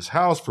for his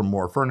house, for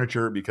more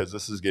furniture, because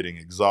this is getting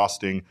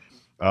exhausting.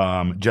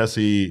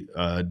 Jesse,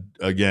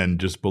 again,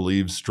 just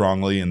believes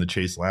strongly in the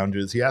Chase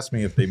lounges. He asked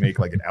me if they make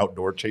like an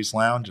outdoor Chase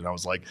lounge, and I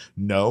was like,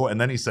 no.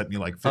 And then he sent me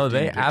like 15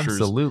 they pictures.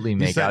 Absolutely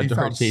make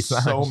outdoor Chase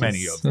lounges. So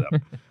many of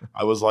them.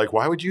 I was like,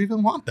 why would you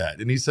even want that?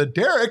 And he said,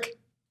 Derek,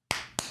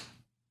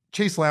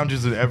 Chase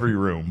lounges in every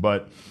room.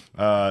 But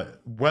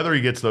whether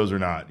he gets those or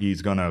not,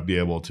 he's going to be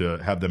able to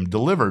have them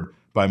delivered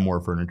by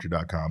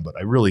morefurniture.com, but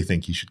I really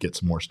think he should get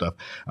some more stuff.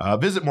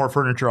 Visit More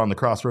Furniture on the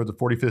crossroads of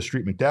 45th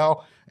Street,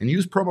 McDowell, and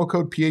use promo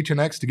code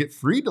PHNX to get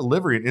free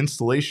delivery and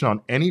installation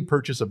on any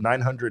purchase of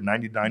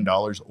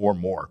 $999 or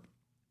more.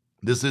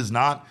 This is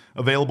not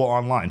available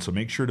online, so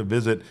make sure to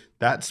visit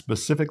that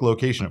specific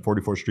location at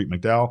 44th Street,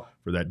 McDowell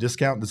for that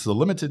discount. This is a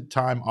limited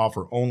time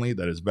offer only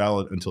that is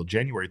valid until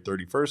January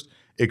 31st,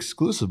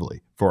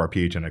 exclusively for our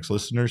PHNX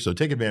listeners. So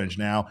take advantage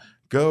now.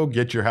 Go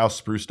get your house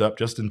spruced up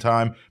just in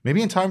time,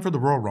 maybe in time for the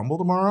Royal Rumble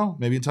tomorrow,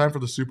 maybe in time for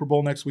the Super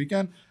Bowl next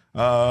weekend.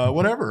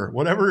 Whatever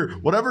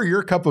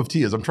your cup of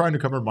tea is. I'm trying to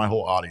cover my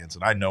whole audience,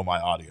 and I know my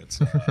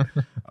audience.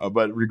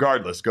 But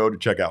regardless, go to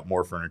check out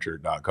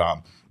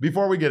morefurniture.com.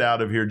 Before we get out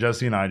of here,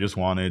 Jesse and I just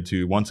wanted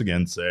to once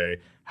again say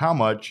how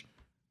much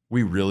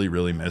we really,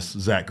 really miss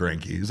Zach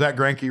Greinke. Zach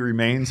Greinke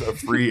remains a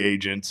free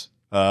agent,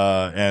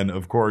 and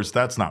of course,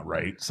 that's not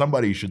right.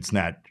 Somebody should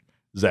snatch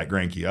Zach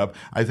Greinke up.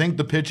 I think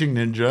the pitching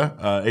ninja,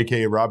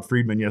 a.k.a. Rob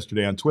Friedman,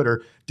 yesterday on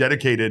Twitter,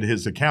 dedicated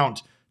his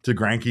account to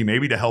Greinke,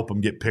 maybe to help him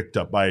get picked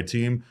up by a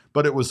team.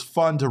 But it was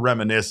fun to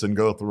reminisce and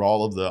go through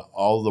all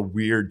the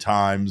weird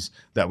times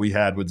that we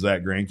had with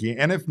Zach Greinke.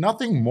 And if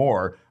nothing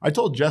more, I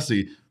told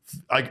Jesse,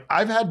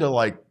 I've had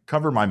to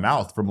cover my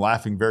mouth from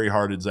laughing very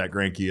hard at Zach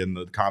Greinke and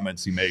the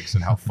comments he makes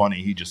and how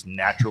funny he just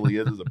naturally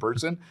is as a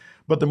person.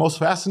 But the most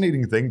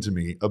fascinating thing to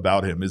me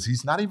about him is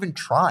he's not even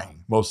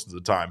trying most of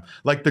the time.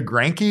 Like the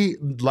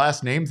Greinke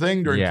last name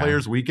thing during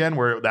Players Weekend,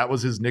 where that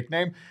was his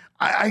nickname.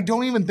 I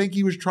don't even think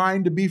he was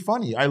trying to be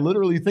funny. I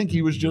literally think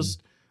he was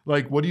just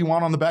like, what do you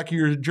want on the back of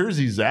your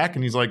jersey, Zach?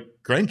 And he's like,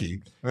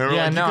 Greinke.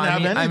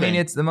 I mean,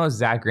 it's the most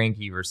Zach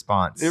Greinke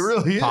response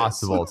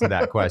possible to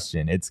that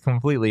question. It's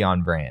completely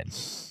on brand.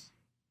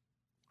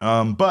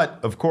 But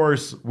of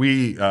course,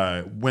 we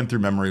went through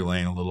memory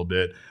lane a little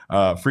bit.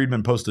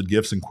 Friedman posted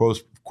GIFs and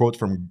quotes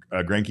from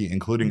Greinke,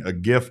 including a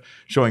GIF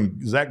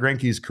showing Zach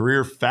Greinke's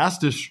career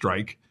fastest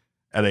strike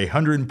at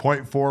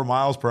 100.4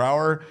 miles per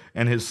hour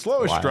and his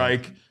slowest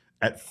strike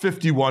at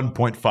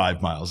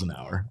 51.5 miles an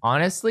hour.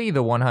 Honestly,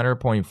 the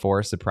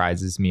 100.4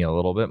 surprises me a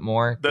little bit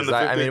more.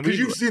 Because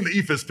you've seen the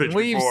eephus pitch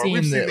before.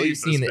 We've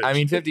seen it. I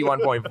mean,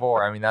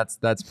 51.4. I mean,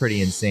 that's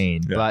pretty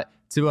insane. Yeah. But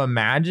to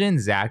imagine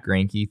Zach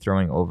Greinke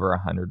throwing over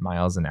 100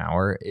 miles an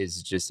hour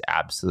is just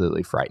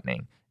absolutely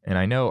frightening. And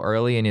I know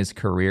early in his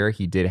career,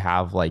 he did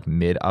have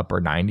mid upper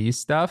 90s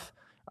stuff.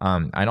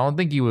 I don't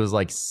think he was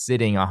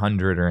sitting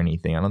 100 or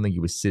anything. I don't think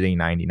he was sitting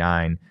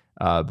 99.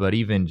 But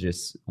even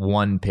just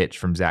one pitch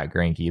from Zach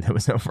Greinke that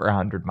was over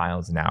 100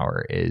 miles an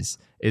hour is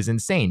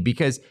insane,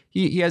 because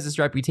he has this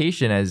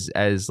reputation as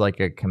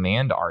a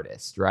command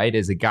artist, right?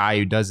 As a guy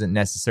who doesn't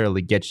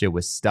necessarily get you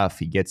with stuff.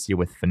 He gets you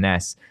with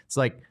finesse.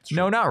 It's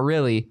no, not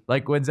really.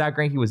 When Zach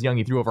Greinke was young,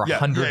 he threw over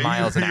 100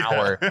 miles an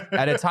hour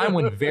at a time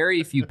when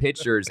very few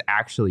pitchers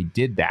actually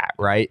did that,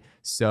 right?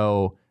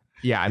 So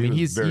yeah, I mean,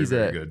 he's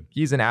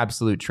an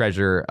absolute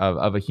treasure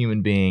of a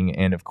human being,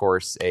 and of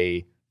course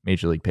a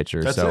major league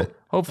pitcher.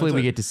 Hopefully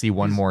we get to see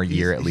one more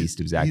year at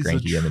least of Zach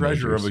Greinke in the majors.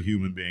 He's a treasure of a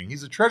human being.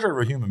 He's a treasure of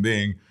a human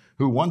being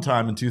who one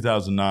time in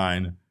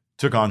 2009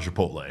 took on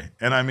Chipotle.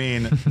 And I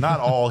mean, not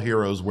all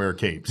heroes wear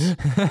capes,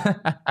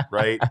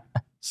 right?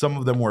 Some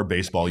of them wear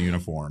baseball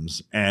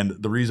uniforms. And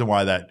the reason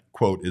why that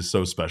quote is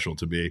so special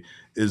to me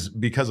is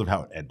because of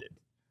how it ended.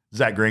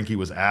 Zach Greinke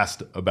was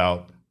asked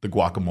about the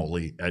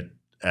guacamole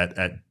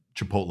at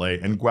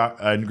Chipotle, and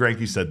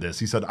Greinke said this.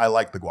 He said, "I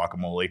like the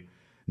guacamole.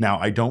 Now,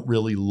 I don't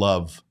really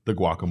love the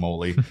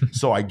guacamole,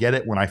 so I get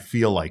it when I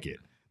feel like it.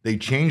 They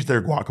changed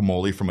their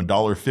guacamole from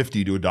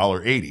 $1.50 to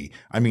 $1.80.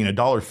 I mean,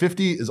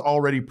 $1.50 is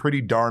already pretty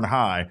darn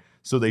high,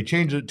 so they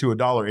changed it to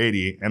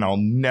 $1.80, and I'll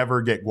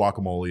never get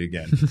guacamole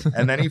again."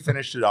 And then he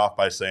finished it off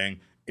by saying,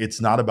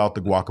 "It's not about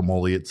the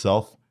guacamole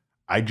itself.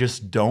 I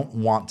just don't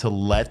want to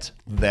let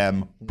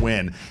them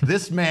win."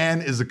 This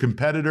man is a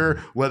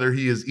competitor, whether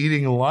he is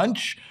eating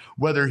lunch,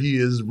 whether he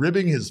is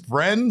ribbing his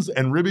friends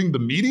and ribbing the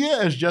media,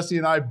 as Jesse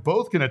and I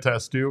both can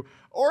attest to,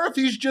 or if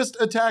he's just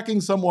attacking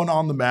someone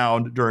on the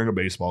mound during a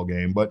baseball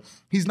game. But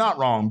he's not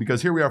wrong,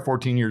 because here we are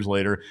 14 years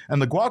later,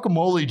 and the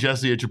guacamole,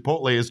 Jesse, at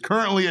Chipotle is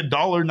currently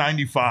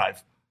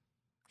 $1.95.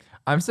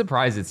 I'm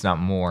surprised it's not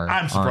more.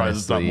 I'm surprised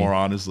it's not more,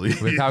 honestly.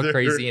 With how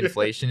crazy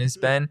inflation has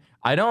been.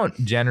 I don't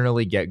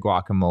generally get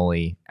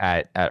guacamole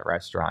at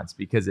restaurants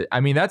because,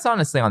 that's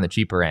honestly on the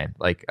cheaper end.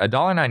 Like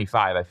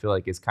 $1.95, I feel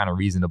like is kind of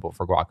reasonable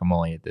for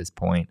guacamole at this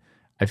point.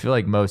 I feel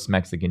like most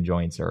Mexican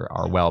joints are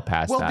well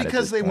past that. Well,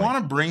 because they want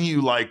to bring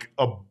you like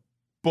a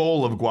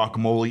bowl of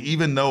guacamole,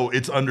 even though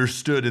it's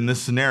understood in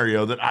this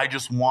scenario that I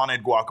just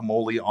wanted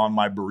guacamole on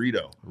my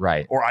burrito.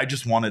 Right. Or I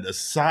just wanted a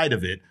side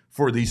of it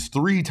for these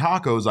 3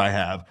 tacos I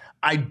have.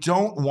 I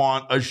don't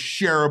want a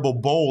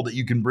shareable bowl that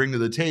you can bring to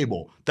the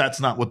table. That's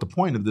not what the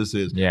point of this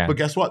is. Yeah. But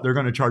guess what? They're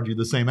going to charge you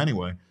the same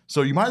anyway.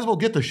 So you might as well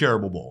get the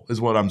shareable bowl is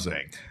what I'm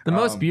saying. The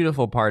most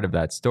beautiful part of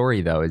that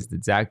story, though, is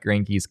that Zach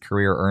Greinke's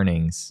career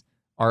earnings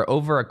are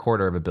over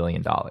 $250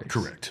 million.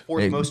 Correct.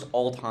 Fourth most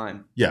all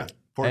time. Yeah.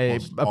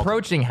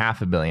 Approaching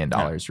 $500 million,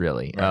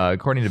 really. Right.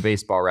 According to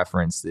Baseball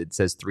Reference, it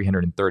says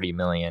 $330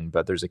 million,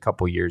 but there's a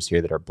couple years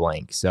here that are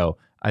blank. So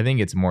I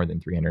think it's more than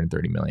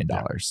 $330 million.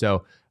 Yeah.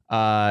 So,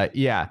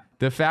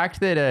 the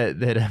fact that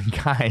a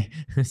guy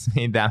who's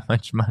made that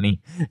much money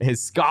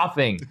is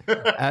scoffing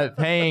at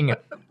paying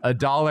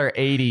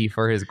 $1.80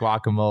 for his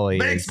guacamole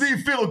makes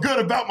me feel good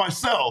about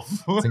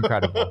myself. It's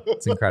incredible.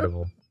 It's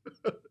incredible.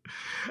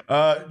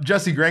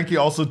 Jesse Greinke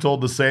also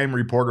told the same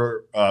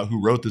reporter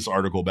who wrote this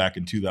article back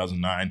in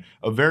 2009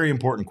 a very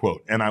important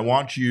quote. And I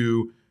want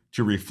you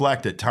to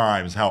reflect at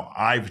times how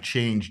I've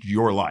changed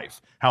your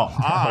life, how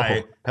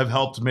I have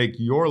helped make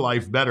your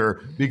life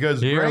better.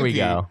 Because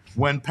Greinke,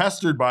 when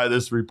pestered by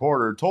this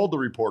reporter, told the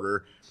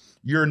reporter,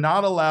 "You're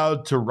not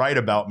allowed to write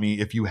about me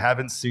if you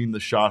haven't seen The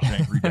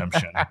Shawshank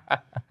Redemption.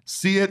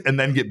 See it and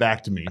then get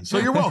back to me." So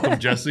you're welcome,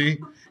 Jesse.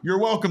 You're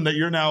welcome that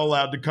you're now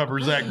allowed to cover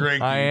Zach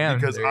Greinke. I am.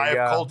 Because I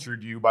have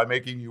cultured you by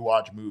making you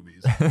watch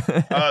movies.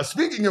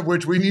 Speaking of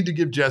which, we need to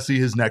give Jesse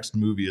his next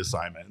movie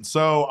assignment.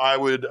 So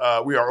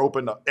we are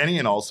open to any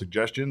and all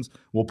suggestions.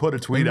 We'll put a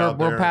tweet out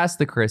there. We're past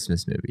the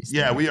Christmas movies.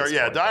 Yeah, we are.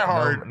 Yeah, Die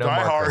Hard. No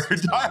Die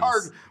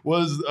Hard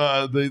was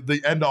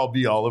the end all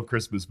be all of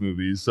Christmas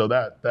movies. So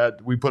that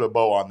we put a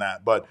bow on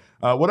that. But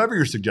whatever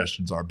your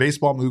suggestions are,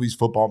 baseball movies,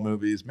 football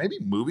movies, maybe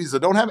movies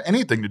that don't have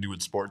anything to do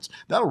with sports,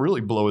 that'll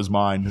really blow his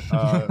mind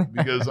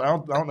because I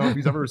don't know if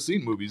he's ever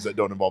seen movies that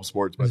don't involve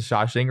sports. But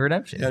Shawshank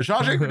Redemption. Yeah,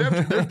 Shawshank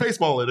Redemption. There's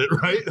baseball in it,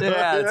 right?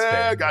 Yeah, that's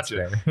fair.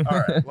 Gotcha. All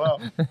right. Well,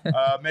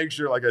 make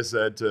sure, like I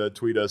said, to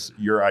tweet us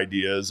your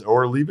ideas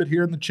or leave it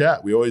here in the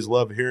chat. We always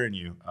love hearing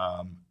you.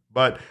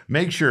 But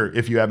make sure,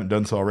 if you haven't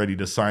done so already,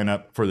 to sign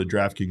up for the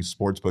DraftKings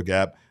Sportsbook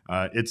app.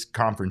 It's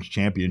conference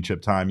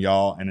championship time,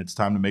 y'all, and it's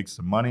time to make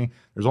some money.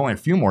 There's only a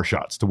few more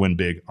shots to win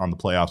big on the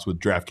playoffs with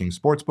DraftKings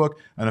Sportsbook,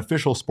 an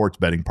official sports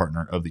betting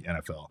partner of the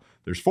NFL.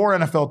 There's 4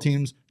 NFL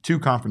teams, 2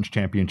 conference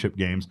championship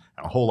games,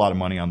 and a whole lot of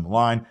money on the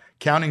line.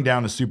 Counting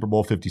down to Super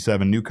Bowl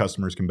 57, new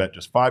customers can bet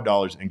just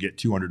 $5 and get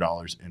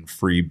 $200 in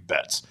free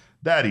bets.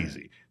 That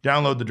easy.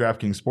 Download the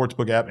DraftKings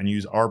Sportsbook app and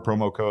use our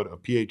promo code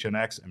of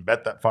PHNX and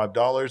bet that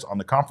 $5 on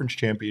the conference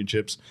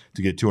championships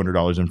to get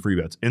 $200 in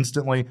free bets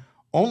instantly.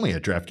 Only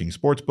at DraftKings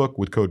Sportsbook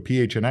with code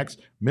PHNX.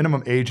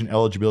 Minimum age and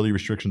eligibility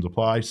restrictions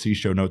apply. See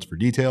show notes for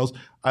details.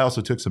 I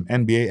also took some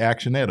NBA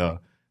action. They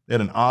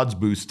had an odds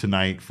boost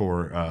tonight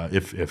for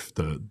if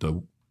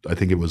the I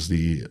think it was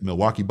the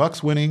Milwaukee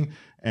Bucks winning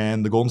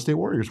and the Golden State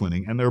Warriors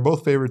winning, and they were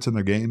both favorites in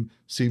their game.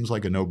 Seems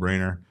like a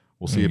no-brainer.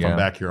 We'll see if I'm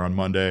back here on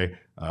Monday,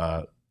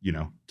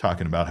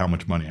 talking about how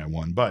much money I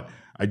won. But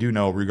I do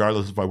know,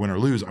 regardless if I win or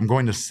lose, I'm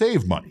going to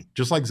save money.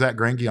 Just like Zach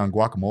Greinke on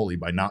guacamole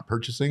by not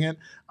purchasing it,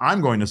 I'm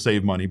going to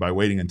save money by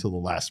waiting until the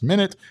last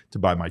minute to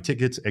buy my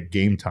tickets at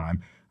game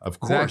time. Of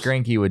course. Zach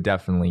Greinke would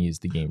definitely use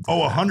the game time.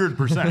 Oh,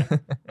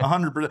 100%.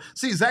 100%.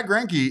 See, Zach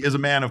Greinke is a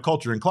man of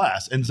culture and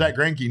class, and Zach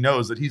Greinke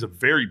knows that he's a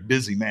very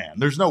busy man.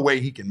 There's no way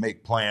he can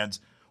make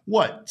plans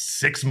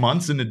 6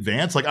 months in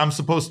advance? Like, I'm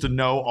supposed to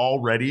know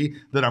already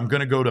that I'm going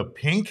to go to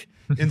Pink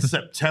in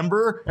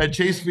September at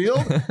Chase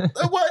Field?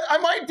 What? I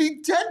might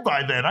be dead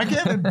by then. I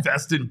can't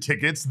invest in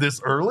tickets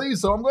this early,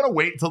 so I'm going to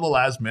wait till the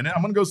last minute.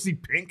 I'm going to go see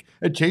Pink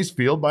at Chase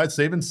Field by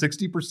saving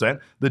 60%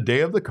 the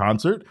day of the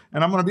concert,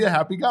 and I'm going to be a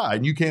happy guy.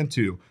 And you can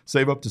too.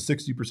 Save up to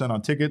 60%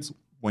 on tickets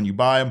when you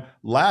buy them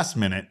last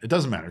minute. It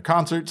doesn't matter.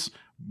 Concerts,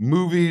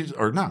 movies,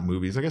 or not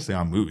movies, I guess they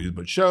are movies,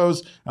 but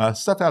shows,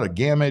 stuff out of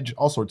Gamage,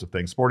 all sorts of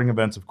things, sporting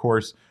events, of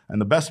course. And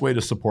the best way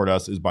to support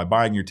us is by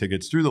buying your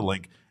tickets through the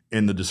link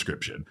in the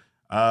description.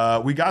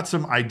 We got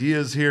some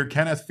ideas here.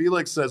 Kenneth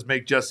Felix says,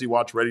 make Jesse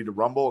watch Ready to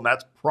Rumble, and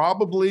that's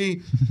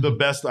probably the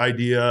best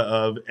idea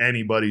of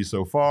anybody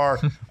so far.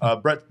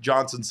 Brett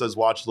Johnson says,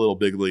 watch Little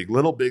Big League.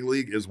 Little Big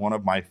League is one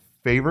of my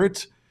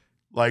favorite.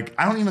 Like,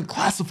 I don't even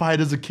classify it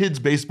as a kid's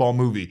baseball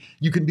movie.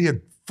 You can be a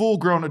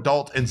full-grown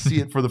adult and see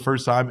it for the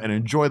first time and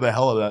enjoy the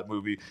hell of that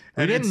movie.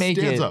 And we didn't make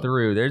it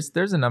through.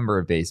 There's a number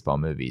of baseball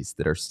movies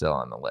that are still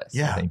on the list.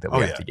 Yeah. I think that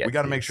we have to get. We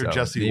got to make sure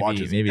Jesse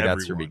watches. Maybe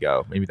that's where we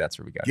go. Maybe that's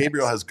where we go.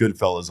 Gabriel has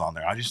Goodfellas on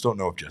there. I just don't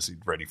know if Jesse's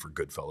ready for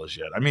Goodfellas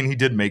yet. I mean, he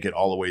did make it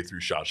all the way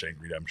through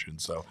Shawshank Redemption.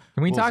 So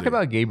can we talk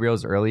about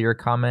Gabriel's earlier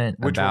comment?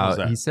 Which one was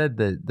that? He said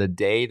the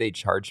day they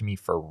charge me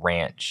for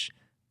ranch,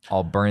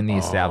 I'll burn the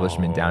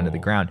establishment down to the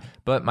ground.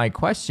 But my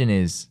question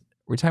is,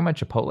 We're talking about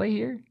Chipotle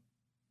here.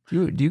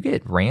 Do you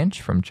get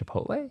ranch from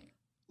Chipotle?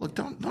 Look,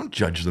 don't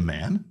judge the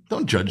man.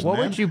 Don't judge the man.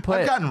 What would you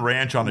put? I've gotten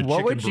ranch on a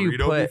chicken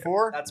burrito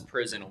before. That's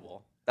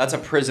prisonable. That's a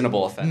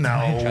prisonable offense.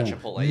 Ranch at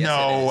Chipotle. Yes,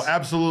 no,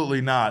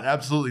 absolutely not.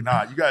 Absolutely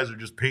not. You guys are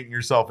just painting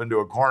yourself into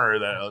a corner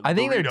that I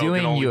think they're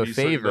doing you a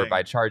favor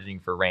by charging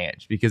for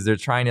ranch because they're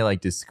trying to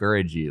like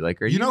discourage you.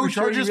 Like, are you know who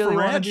charges for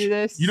ranch?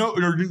 You know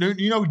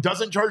who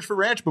doesn't charge for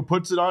ranch but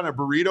puts it on a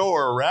burrito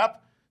or a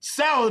wrap?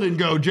 Salad and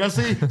Go,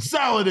 Jesse.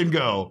 Salad and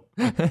Go.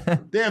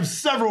 They have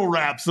several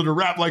wraps that are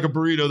wrapped like a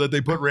burrito that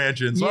they put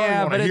ranch in. So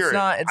yeah, but it's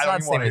not the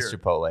same as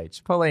Chipotle.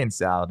 Chipotle and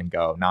Salad and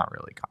Go, not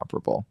really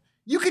comparable.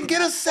 You can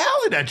get a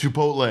salad at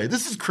Chipotle.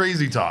 This is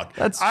crazy talk.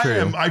 That's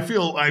true. I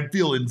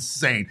feel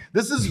insane.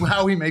 This is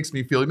how he makes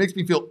me feel. He makes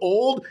me feel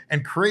old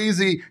and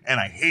crazy, and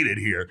I hate it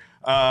here.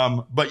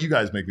 But you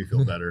guys make me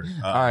feel better.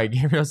 All right,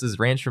 Gabriel says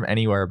ranch from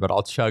anywhere, but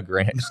I'll chug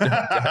ranch.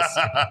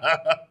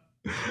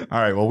 All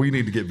right, well, we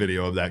need to get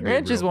video of that.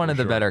 Ranch is one of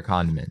the better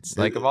condiments.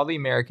 Like of all the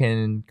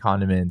American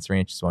condiments,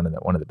 ranch is one of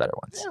the better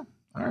ones. Yeah.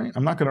 All right,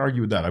 I'm not going to argue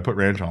with that. I put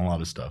ranch on a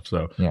lot of stuff,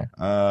 so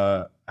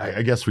yeah.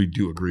 I guess we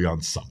do agree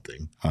on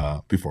something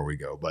before we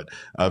go. But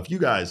if you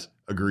guys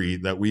agree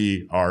that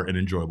we are an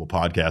enjoyable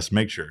podcast,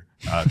 make sure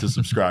to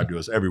subscribe to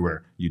us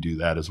everywhere you do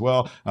that as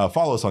well.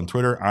 Follow us on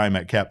Twitter. I'm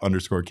at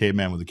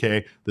Cap_Caveman with a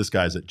K. This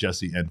guy's at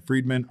Jesse N.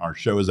 Friedman. Our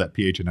show is at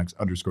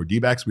PHNX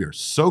D-backs. We are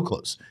so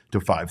close to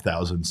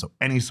 5,000. So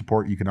any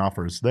support you can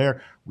offer us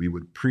there, we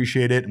would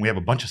appreciate it. And we have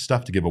a bunch of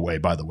stuff to give away,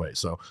 by the way.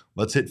 So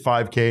let's hit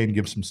 5K and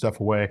give some stuff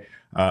away.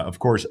 Of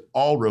course,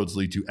 all roads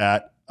lead to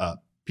at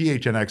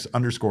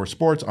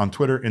PHNX_sports on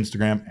Twitter,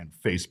 Instagram, and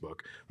Facebook.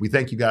 We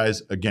thank you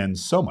guys again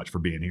so much for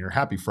being here.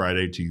 Happy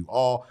Friday to you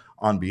all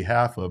on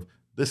behalf of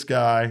this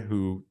guy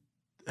who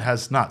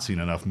has not seen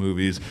enough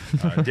movies,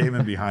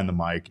 Damon behind the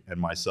mic, and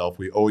myself.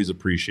 We always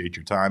appreciate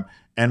your time.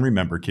 And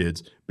remember,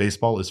 kids,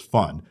 baseball is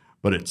fun,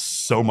 but it's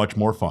so much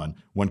more fun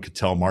when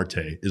Ketel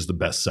Marte is the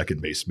best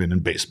second baseman in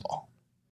baseball.